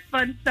all of this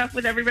fun stuff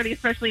with everybody,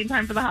 especially in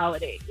time for the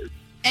holidays.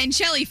 And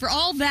Shelly, for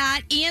all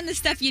that and the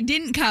stuff you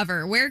didn't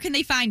cover, where can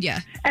they find you?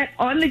 At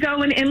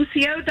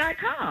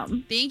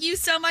onthegoandmco.com. Thank you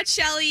so much,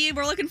 Shelly.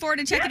 We're looking forward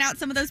to checking out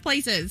some of those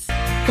places.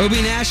 Obie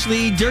and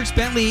Ashley, Dierks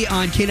Bentley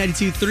on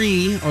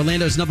K92.3,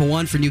 Orlando's number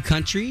one for new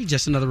country.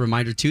 Just another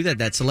reminder, too,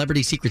 that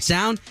Celebrity Secret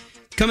Sound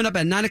coming up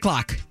at 9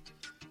 o'clock.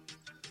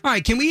 All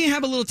right, can we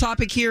have a little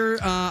topic here?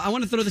 I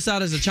want to throw this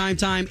out as a chime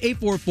time.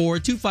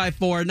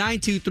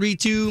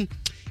 844-254-9232.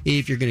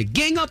 If you're going to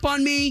gang up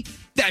on me,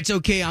 that's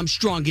okay. I'm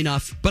strong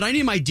enough. But I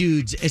need my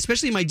dudes,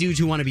 especially my dudes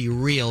who want to be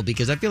real,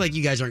 because I feel like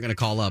you guys aren't going to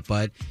call up.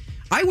 But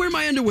I wear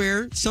my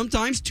underwear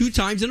sometimes 2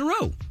 times in a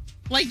row.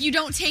 Like, you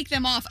don't take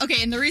them off.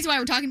 Okay, and the reason why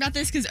we're talking about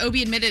this, because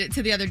Obi admitted it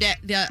to the other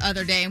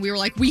day, and we were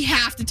like, we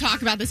have to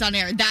talk about this on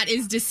air. That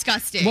is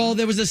disgusting. Well,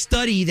 there was a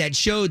study that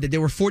showed that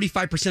there were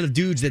 45% of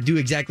dudes that do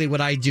exactly what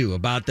I do.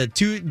 About the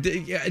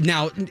 2...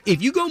 Now,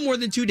 if you go more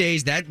than 2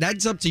 days,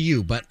 that's up to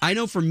you. But I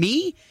know for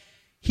me,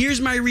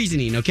 here's my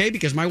reasoning, okay?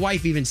 Because my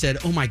wife even said,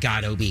 oh my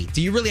God, Obi,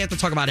 do you really have to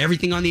talk about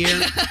everything on the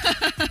air?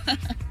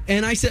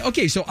 And I said,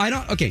 okay, so I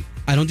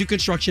don't do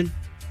construction.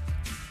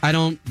 I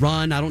don't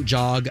run. I don't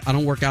jog. I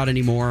don't work out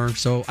anymore.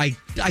 So I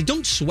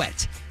don't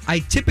sweat. I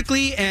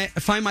typically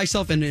find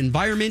myself in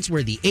environments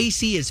where the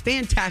AC is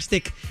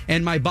fantastic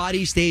and my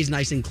body stays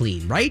nice and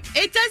clean, right?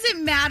 It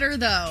doesn't matter,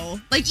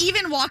 though. Like,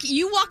 even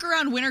you walk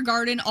around Winter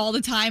Garden all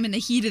the time in the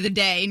heat of the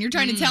day, and you're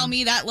trying to tell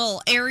me that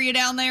little area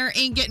down there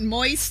ain't getting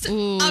moist?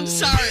 Ooh. I'm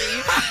sorry.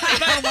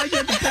 Why you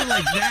have to put it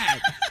like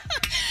that?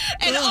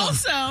 And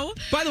also...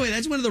 By the way,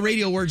 that's one of the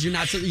radio words you're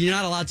not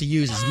allowed to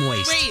use is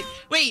moist.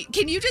 Wait.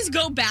 Can you just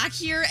go back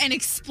here and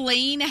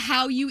explain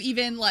how you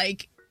even,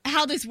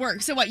 how this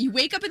works? So what? You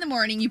wake up in the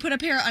morning, you put a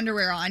pair of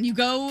underwear on, you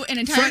go an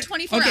entire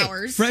 24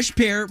 hours. Fresh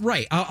pair,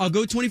 right. I'll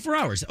go 24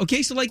 hours.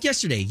 Okay, so like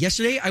yesterday.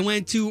 Yesterday, I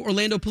went to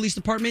Orlando Police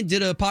Department,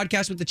 did a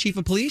podcast with the chief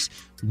of police,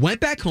 went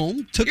back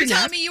home, took a nap. You're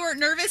telling me you weren't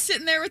nervous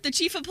sitting there with the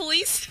chief of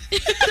police?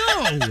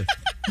 No.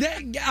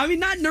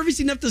 Not nervous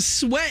enough to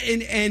sweat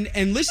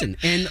and listen.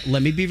 And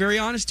let me be very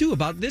honest, too,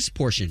 about this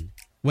portion.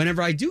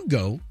 Whenever I do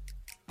go,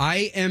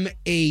 I am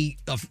a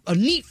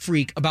neat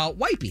freak about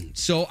wiping,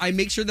 so I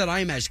make sure that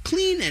I am as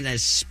clean and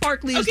as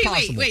sparkly as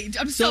possible. Wait,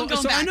 I'm still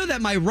going back. So I know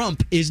that my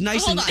rump is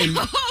nice Hold and...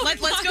 on.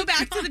 Let's go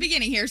back to the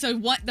beginning here.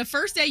 So the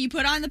first day you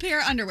put on the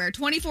pair of underwear,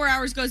 24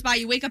 hours goes by,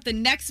 you wake up the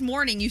next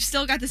morning, you've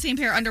still got the same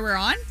pair of underwear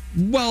on?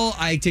 Well,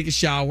 I take a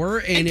shower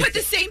and put the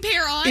same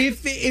pair on?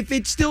 If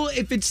it's still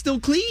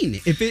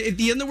clean, if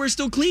the underwear's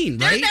still clean,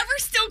 right? They're never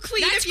still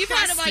clean if you've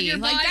had them on your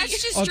body.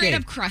 That's just straight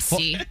up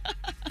crusty.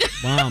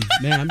 Wow,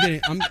 man,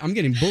 I'm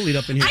getting bullied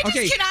up in here. I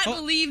just cannot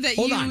believe that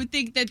you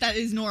think that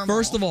is normal.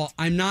 First of all,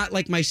 I'm not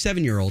like my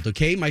 7-year-old.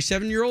 Okay, my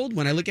 7-year-old,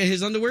 when I look at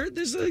his underwear,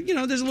 there's a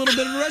little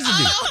bit of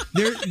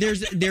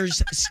residue.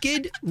 There's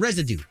skid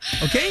residue.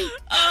 Okay,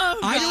 oh,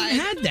 I don't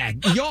have that.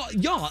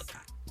 Y'all.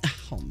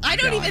 Oh my I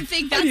don't God. even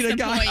think that's the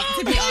point,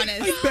 to be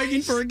honest. I'm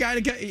begging for a guy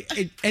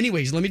to...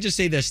 Anyways, let me just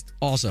say this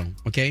also,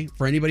 okay?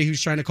 For anybody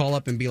who's trying to call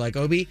up and be like,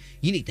 Obi,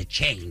 you need to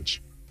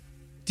change.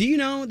 Do you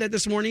know that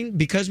this morning,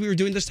 because we were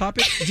doing this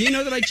topic, do you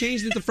know that I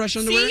changed into fresh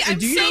underwear? See, I'm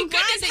do you so know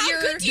glad that how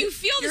good do you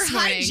feel your this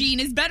morning? hygiene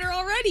is better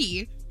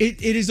already.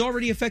 It has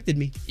already affected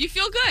me. You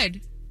feel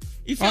good.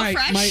 You feel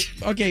fresh?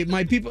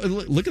 My people,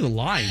 look at the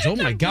lines. Oh,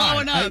 my God.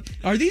 Blowing up.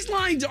 Are these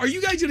lines, are you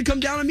guys going to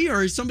come down on me,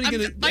 or is somebody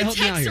going to help me out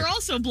My here? texts are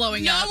also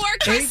blowing up. No more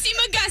Krusty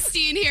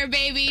McGusty in here,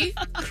 baby.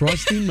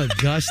 Krusty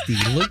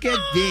McGusty. Look at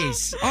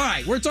this. All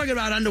right, we're talking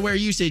about underwear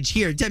usage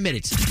here in 10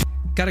 minutes.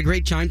 Got a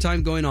great chime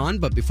time going on,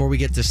 but before we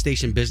get to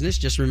station business,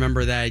 just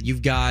remember that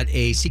you've got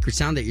a secret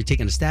sound that you're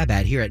taking a stab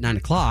at here at 9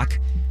 o'clock.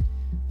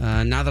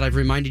 Now that I've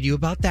reminded you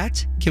about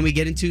that, can we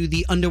get into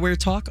the underwear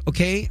talk?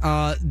 Okay.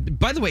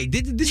 By the way,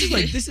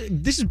 this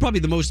is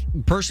probably the most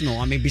personal.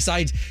 I mean,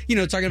 besides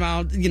talking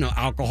about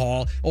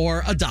alcohol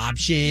or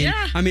adoption.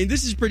 Yeah. I mean,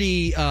 this is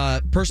pretty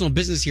personal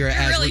business here.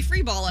 You're really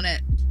freeballing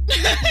it.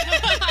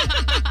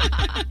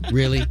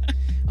 Really.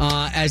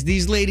 As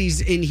these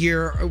ladies in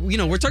here,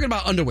 we're talking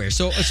about underwear.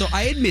 So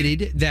I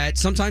admitted that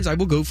sometimes I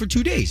will go for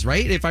 2 days,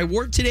 right? If I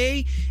work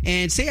today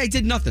and say I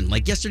did nothing,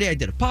 like yesterday I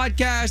did a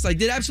podcast, I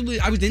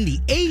was in the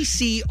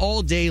AC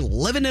all day,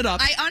 living it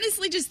up. I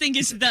honestly just think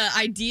it's the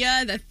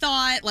idea, the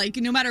thought, like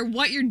no matter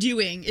what you're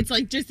doing, it's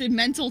like just a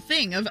mental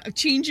thing of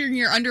changing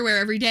your underwear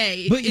every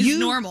day is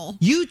normal.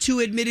 You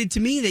two admitted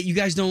to me that you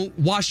guys don't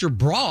wash your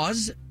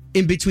bras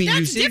in between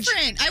That's usage.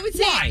 different. I would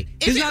say. Why?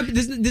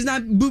 There's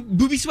not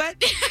booby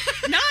sweat?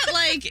 Not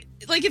like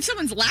if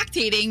someone's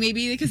lactating,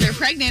 maybe because they're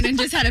pregnant and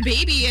just had a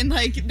baby, and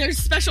there's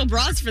special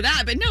bras for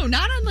that. But no,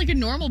 not on a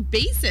normal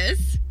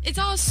basis. It's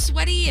all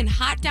sweaty and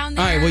hot down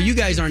there. All right, well, you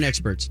guys aren't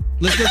experts.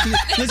 Let's go to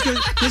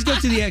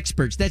the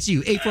experts. That's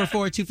you.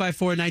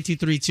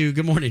 844-254-9232.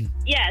 Good morning.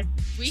 Yes.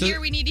 We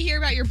need to hear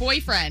about your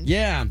boyfriend.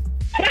 Yeah.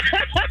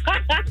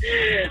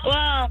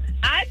 Well,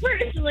 I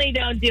personally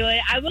don't do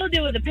it. I will do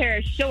it with a pair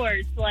of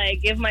shorts.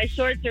 Like, if my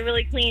shorts are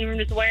really clean, I'm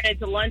just wearing it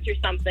to lunch or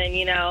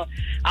something, I'll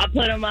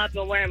put them up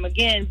and wear them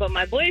again. But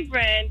my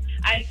boyfriend,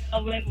 I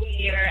know when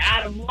we are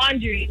out of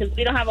laundry, because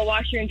we don't have a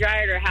washer and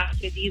dryer at our house,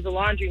 we have to use a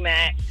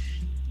laundromat.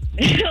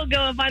 He'll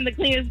go and find the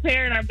cleanest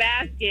pair in our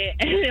basket,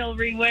 and he'll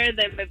rewear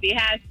them if he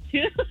has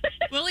to.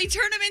 Will he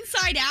turn them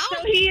inside out?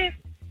 So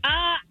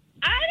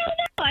I don't know.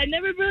 I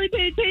never really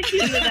paid attention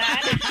to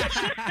that.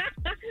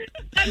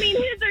 I mean,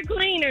 his are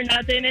clean or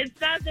nothing. It's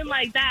nothing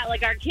like that.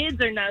 Like our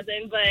kids are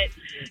nothing, but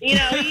he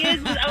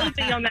is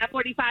OC on that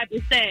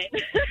 45%.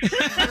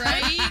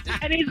 Right?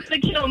 And he's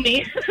gonna kill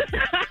me.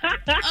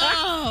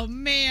 Oh,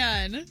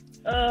 man.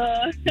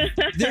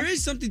 There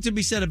is something to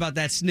be said about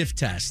that sniff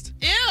test.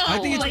 Ew. I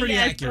think it's pretty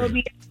accurate.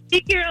 Toby, I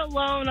think you're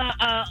alone,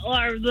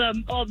 or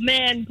the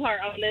man part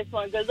on this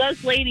one, because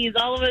us ladies,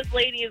 all of us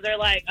ladies are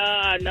like,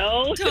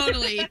 no.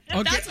 Totally.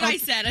 That's what I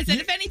said. I said,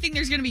 if anything,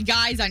 there's going to be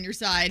guys on your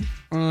side.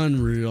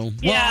 Unreal.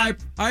 Yeah. Well,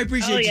 I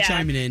appreciate you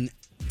chiming in.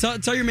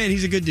 Tell your man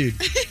he's a good dude.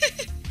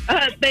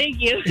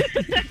 Thank you.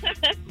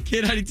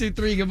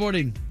 K92.3, good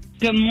morning.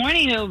 Good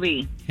morning,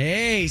 Obi.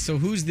 Hey, so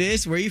who's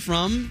this? Where are you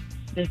from?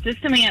 This is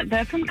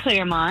Samantha from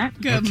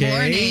Claremont. Good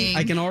morning.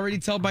 I can already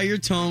tell by your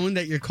tone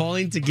that you're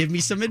calling to give me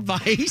some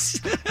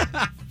advice.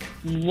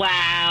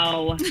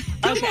 Wow.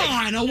 Come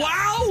on, a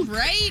wow?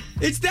 Right?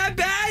 It's that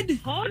bad?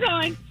 Hold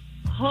on.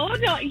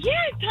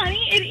 Yes,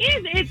 honey,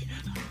 it is.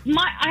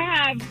 I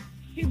have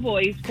two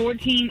boys,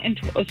 14 and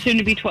soon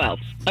to be 12.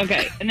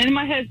 Okay, and then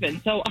my husband.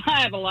 So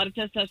I have a lot of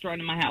testosterone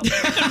in my house.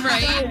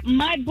 Right.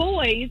 My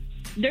boys,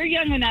 they're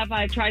young enough.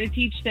 I try to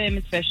teach them,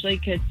 especially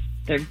because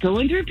they're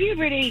going through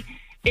puberty,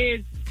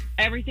 is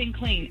everything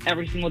clean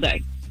every single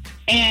day.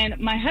 And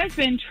my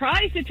husband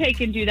tries to take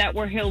and do that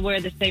where he'll wear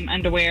the same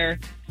underwear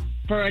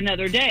for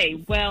another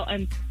day. Well,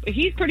 and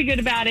he's pretty good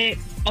about it.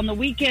 On the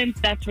weekends,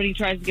 that's when he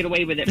tries to get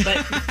away with it. But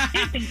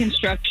he's in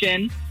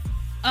construction.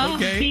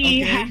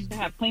 He has to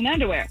have clean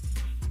underwear.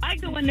 I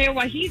go in there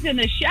while he's in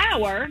the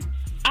shower.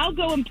 I'll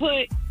go and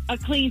put a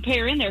clean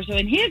pair in there. So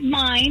in his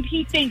mind,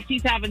 he thinks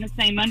he's having the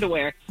same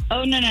underwear.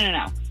 Oh,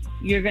 no.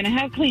 You're going to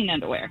have clean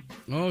underwear.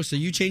 Oh, so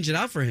you changed it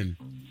out for him.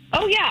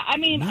 Oh, yeah. I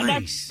mean,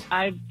 Nice.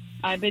 I've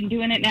been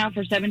doing it now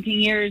for 17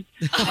 years.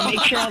 I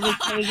make sure all the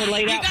clothes are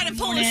laid out. You got to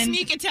pull a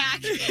sneak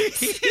attack.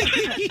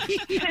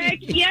 Heck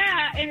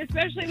yeah. And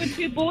especially with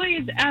two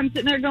boys, I'm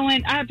sitting there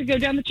going, I have to go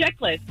down the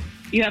checklist.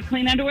 You have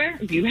clean underwear?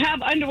 You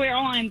have underwear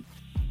on,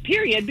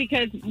 period.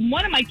 Because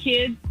one of my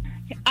kids,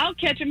 I'll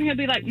catch him. He'll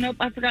be like, nope,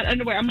 I forgot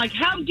underwear. I'm like,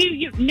 how do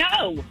you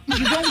know?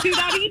 You don't do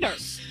that either.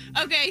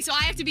 Okay, so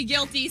I have to be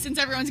guilty since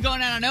everyone's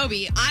going out on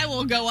Obi. I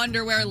will go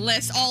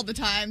underwearless all the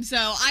time, so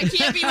I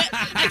can't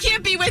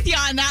be with you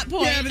on that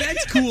point. Yeah, but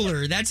that's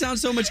cooler. That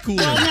sounds so much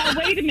cooler. Well, now,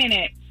 wait a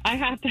minute. I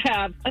have to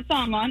have a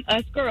thong on,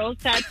 us girls,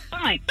 that's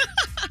fine.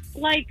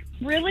 Like,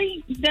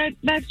 really?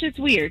 That's just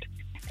weird.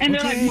 And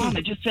they're like, Mom,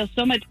 it just feels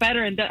so much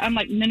better. And I'm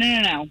like,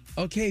 no.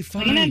 Okay,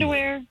 fine. Clean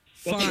underwear.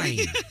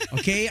 Fine.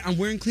 Okay, I'm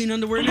wearing clean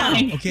underwear now,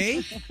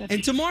 okay?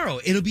 And tomorrow,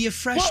 it'll be a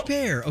fresh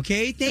pair,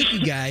 okay? Thank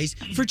you guys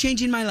for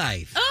changing my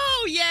life.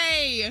 Oh,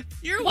 yay.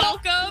 You're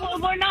welcome. Well,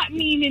 we're not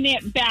meaning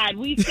it bad.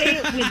 We say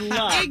it with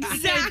love.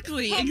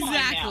 Exactly.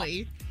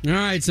 All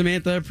right,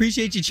 Samantha,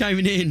 appreciate you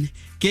chiming in.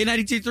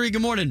 K92.3,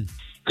 good morning.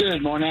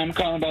 Good morning. I'm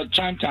calling about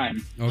chime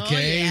time.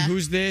 Okay,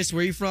 who's this?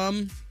 Where are you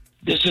from?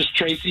 This is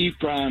Tracy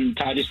from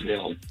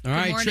Titusville. All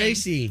right,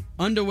 Tracy,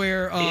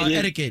 underwear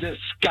etiquette.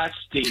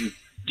 Disgusting.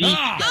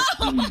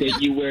 Disgusting that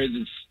you wear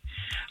this.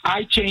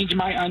 I change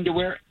my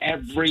underwear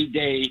every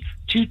day,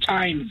 2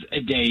 times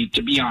a day,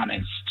 to be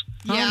honest.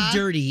 How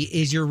dirty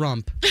is your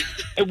rump?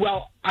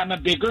 Well, I'm a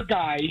bigger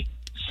guy,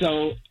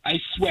 so I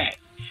sweat.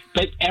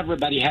 But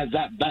everybody has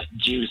that butt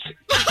juice.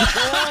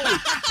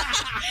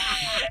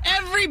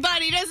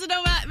 Everybody, doesn't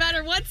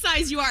matter what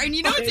size you are. And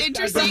you know what's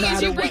interesting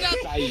is you bring up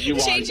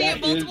changing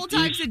it multiple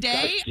times a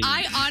day.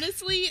 I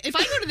honestly, if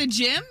I go to the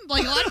gym,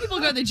 like a lot of people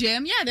go to the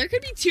gym, there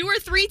could be 2 or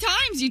 3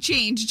 times you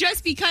change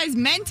just because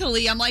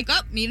mentally I'm like, oh,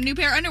 need a new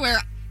pair of underwear.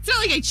 It's not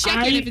like I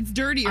check it if it's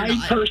dirty or not.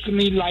 I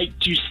personally like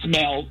to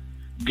smell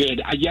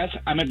good. Yes,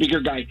 I'm a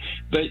bigger guy,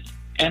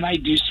 and I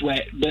do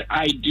sweat, but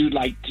I do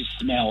like to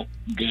smell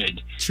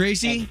good.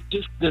 Tracy? And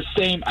just the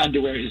same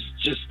underwear is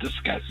just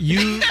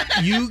disgusting.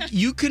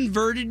 You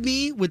converted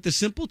me with the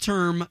simple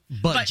term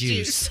butt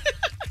juice.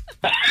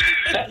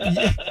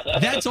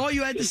 That's all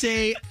you had to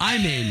say.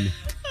 I'm in.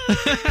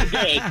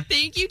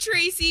 Thank you,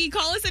 Tracy.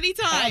 Call us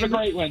anytime. Have a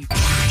great one.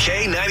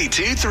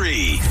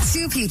 K92.3.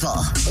 2 people,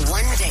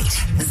 1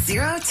 date,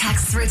 0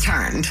 texts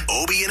returned.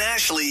 Obie and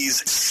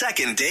Ashley's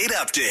second date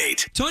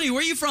update. Tony,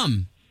 where are you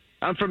from?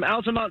 I'm from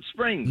Altamont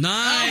Springs.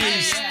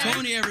 Nice.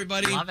 Tony,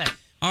 everybody. Love it.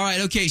 All right,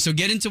 okay, so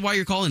get into why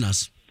you're calling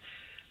us.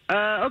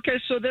 Okay,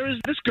 so there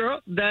was this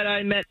girl that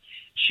I met.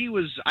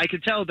 I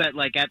could tell that,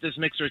 like, at this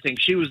mixer thing,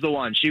 she was the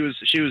one. She was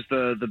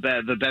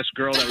the best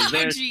girl that was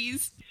there. Oh,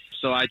 jeez.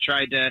 So I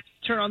tried to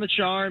turn on the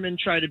charm and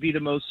try to be the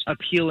most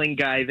appealing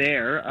guy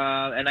there.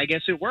 And I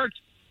guess it worked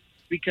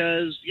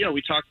because,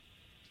 we talked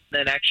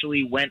and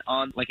actually went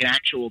on, like, an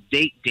actual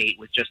date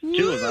with just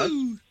 2 of us.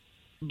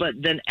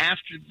 But then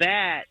after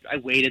that, I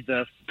waited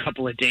the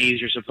couple of days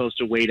you're supposed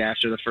to wait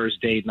after the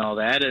first date and all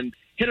that, and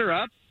hit her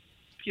up,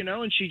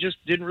 and she just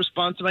didn't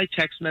respond to my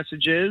text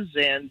messages,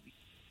 and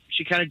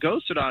she kind of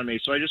ghosted on me.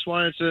 So I just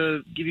wanted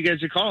to give you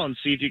guys a call and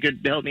see if you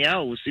could help me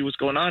out. We'll see what's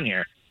going on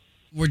here.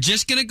 We're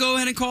just going to go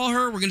ahead and call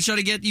her. We're going to try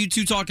to get you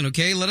 2 talking,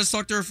 okay? Let us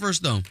talk to her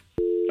first, though.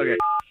 Okay.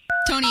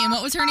 Tony, and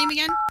what was her name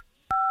again?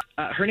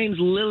 Her name's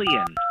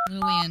Lillian.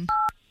 Lillian.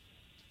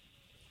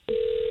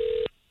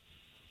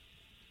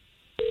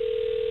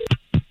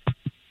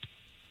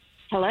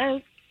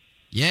 Hello,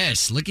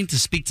 Yes, looking to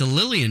speak to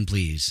Lillian,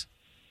 please.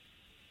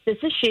 this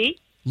is she.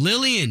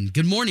 Lillian,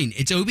 good morning.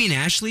 It's Obie and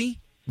Ashley.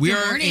 We Good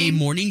are morning. a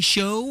morning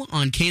show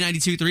on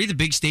K92.3, the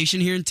big station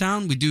here in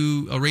town. We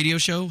do a radio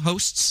show,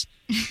 hosts.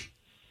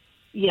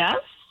 Yes.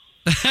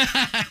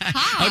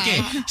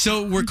 Okay,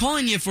 so we're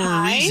calling you for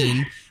a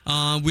reason.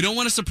 We don't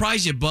want to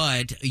surprise you,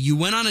 but you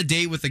went on a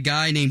date with a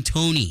guy named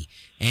Tony,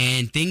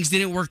 and things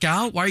didn't work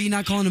out. Why are you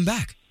not calling him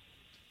back?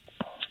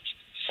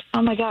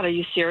 Oh my God, are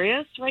you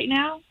serious right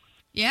now?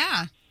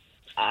 Yeah.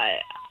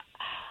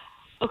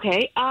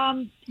 Okay.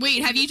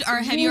 Wait, have you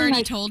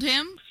already told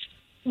him?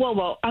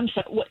 Well, I'm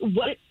sorry.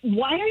 What?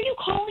 Why are you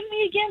calling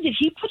me again? Did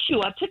he put you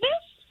up to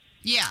this?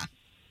 Yeah.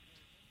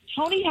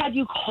 Tony had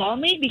you call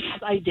me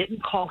because I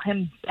didn't call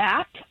him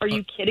back? Are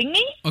you kidding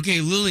me?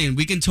 Okay, Lillian,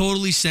 we can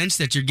totally sense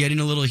that you're getting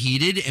a little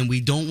heated, and we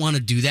don't want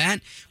to do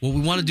that. What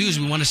we want to do is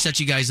we want to set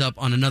you guys up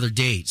on another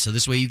date, so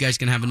this way you guys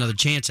can have another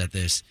chance at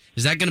this.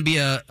 Is that going to be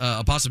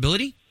a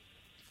possibility?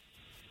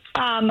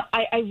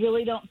 I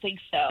really don't think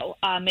so.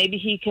 Maybe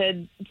he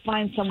could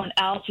find someone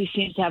else. He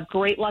seems to have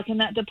great luck in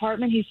that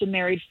department. He's been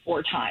married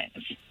 4 times.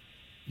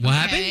 What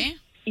happened?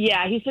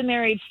 Yeah, he's been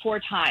married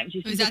 4 times.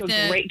 He seems like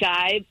a great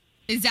guy.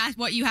 Is that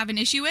what you have an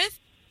issue with?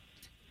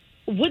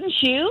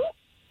 Wouldn't you?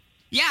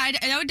 Yeah,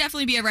 that would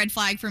definitely be a red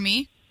flag for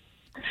me.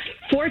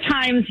 4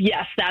 times,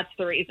 yes, that's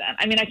the reason.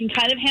 I mean, I can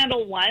kind of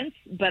handle once,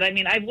 but I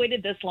mean, I've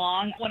waited this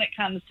long when it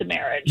comes to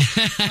marriage.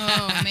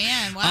 Oh,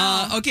 man.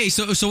 Wow. Okay,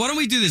 so why don't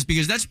we do this?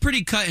 Because that's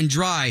pretty cut and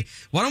dry.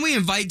 Why don't we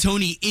invite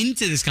Tony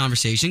into this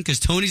conversation? Because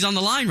Tony's on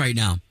the line right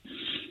now.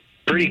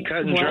 Pretty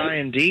cut and dry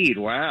indeed.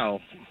 Wow.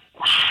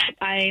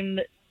 I'm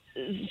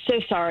so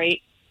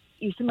sorry.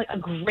 You seem like a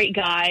great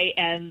guy,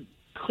 and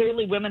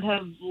clearly women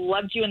have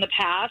loved you in the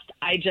past.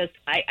 I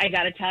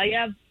got to tell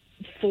you,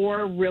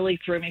 4 really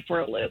threw me for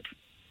a loop.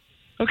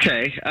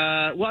 Okay.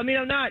 Well, I mean,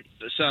 I'm not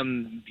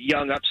some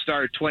young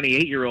upstart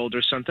 28-year-old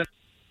or something.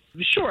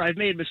 Sure, I've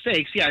made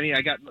mistakes. Yeah, I mean,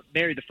 I got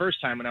married the first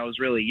time when I was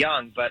really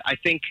young, but I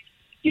think,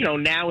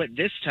 now at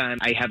this time,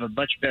 I have a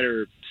much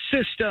better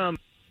system,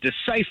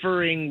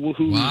 deciphering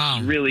who's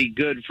really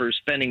good for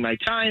spending my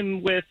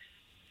time with.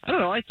 I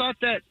don't know. I thought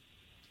that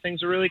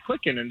things were really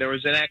clicking and there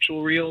was an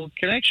actual real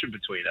connection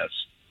between us.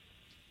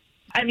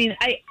 I mean,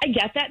 I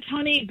get that,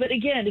 Tony, but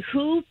again,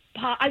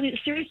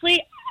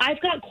 seriously,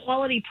 I've got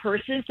quality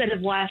purses that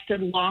have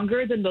lasted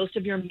longer than most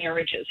of your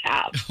marriages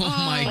have. Oh,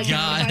 my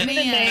God.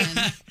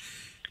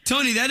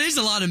 Tony, that is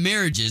a lot of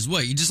marriages.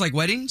 What, you just like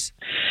weddings?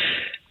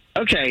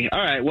 Okay, all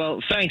right.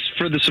 Well, thanks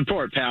for the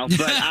support, pal.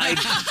 But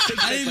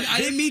I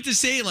didn't mean to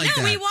say it like that.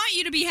 No, we want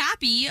you to be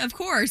happy, of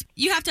course.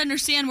 You have to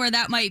understand where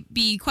that might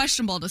be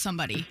questionable to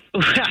somebody.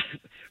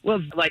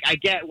 Well, I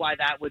get why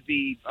that would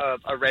be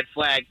a red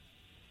flag.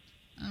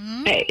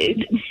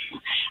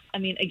 I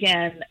mean,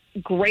 again,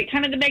 great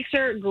time at the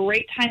mixer,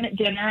 great time at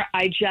dinner.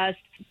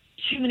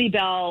 Too many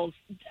bells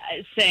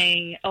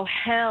saying, oh,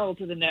 hell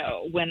to the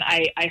no when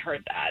I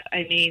heard that.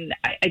 I mean,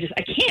 I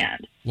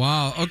can't.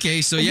 Wow.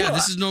 Okay. So yeah,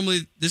 this is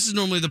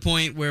normally the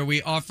point where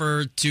we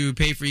offer to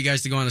pay for you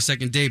guys to go on a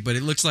second date, but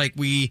it looks like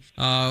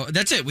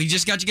that's it. We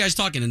just got you guys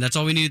talking, and that's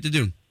all we needed to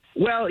do.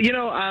 Well,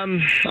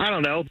 I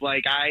don't know.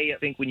 I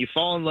think when you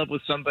fall in love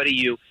with somebody,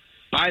 you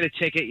buy the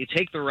ticket, you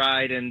take the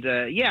ride, and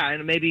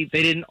and maybe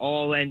they didn't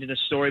all end in a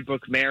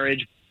storybook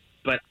marriage,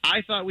 but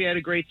I thought we had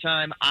a great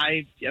time.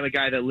 I am a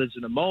guy that lives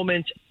in the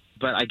moment,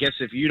 but I guess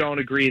if you don't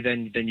agree,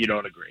 then you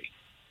don't agree.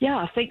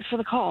 Yeah, thanks for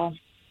the call.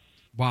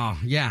 Wow,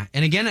 yeah.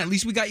 And again, at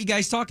least we got you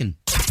guys talking.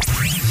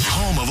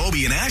 Home of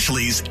Obie and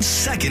Ashley's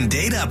second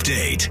date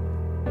update.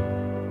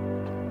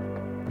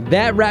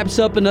 That wraps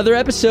up another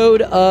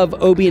episode of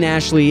Obie and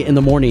Ashley in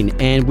the Morning.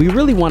 And we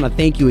really want to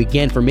thank you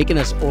again for making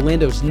us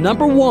Orlando's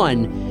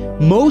 #1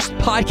 most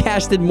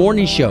podcasted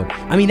morning show.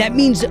 I mean, that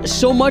means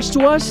so much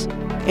to us.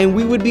 And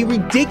we would be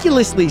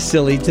ridiculously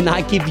silly to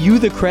not give you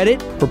the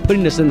credit for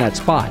putting us in that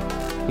spot.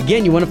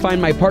 Again, you want to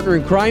find my partner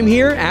in crime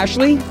here,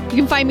 Ashley? You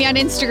can find me on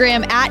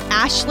Instagram at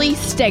Ashley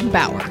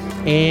Stegbauer.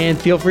 And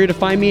feel free to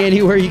find me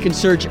anywhere you can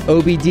search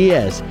Obie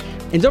Diaz.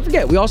 And don't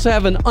forget, we also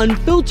have an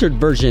unfiltered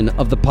version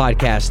of the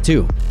podcast,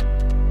 too.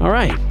 All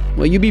right.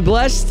 Well, you be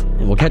blessed,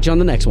 and we'll catch you on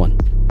the next one.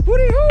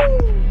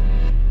 Woody-hoo!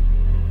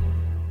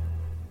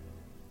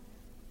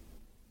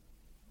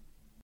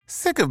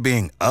 Sick of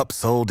being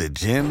upsold at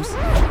gyms?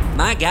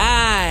 My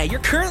guy,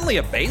 you're currently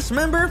a base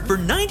member? For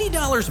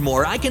 $90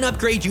 more, I can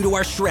upgrade you to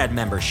our Shred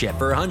membership.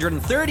 For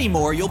 $130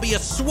 more, you'll be a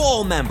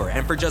Swole member.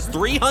 And for just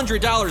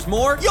 $300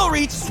 more, you'll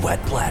reach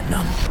Sweat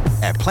Platinum.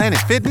 At Planet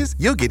Fitness,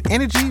 you'll get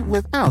energy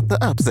without the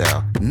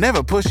upsell.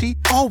 Never pushy,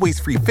 always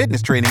free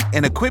fitness training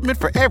and equipment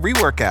for every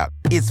workout.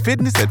 It's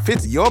fitness that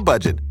fits your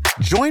budget.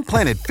 Join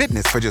Planet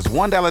Fitness for just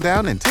 $1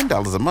 down and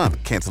 $10 a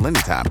month. Cancel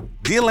anytime.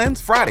 Deal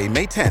ends Friday,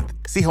 May 10th.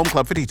 See Home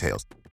Club for details.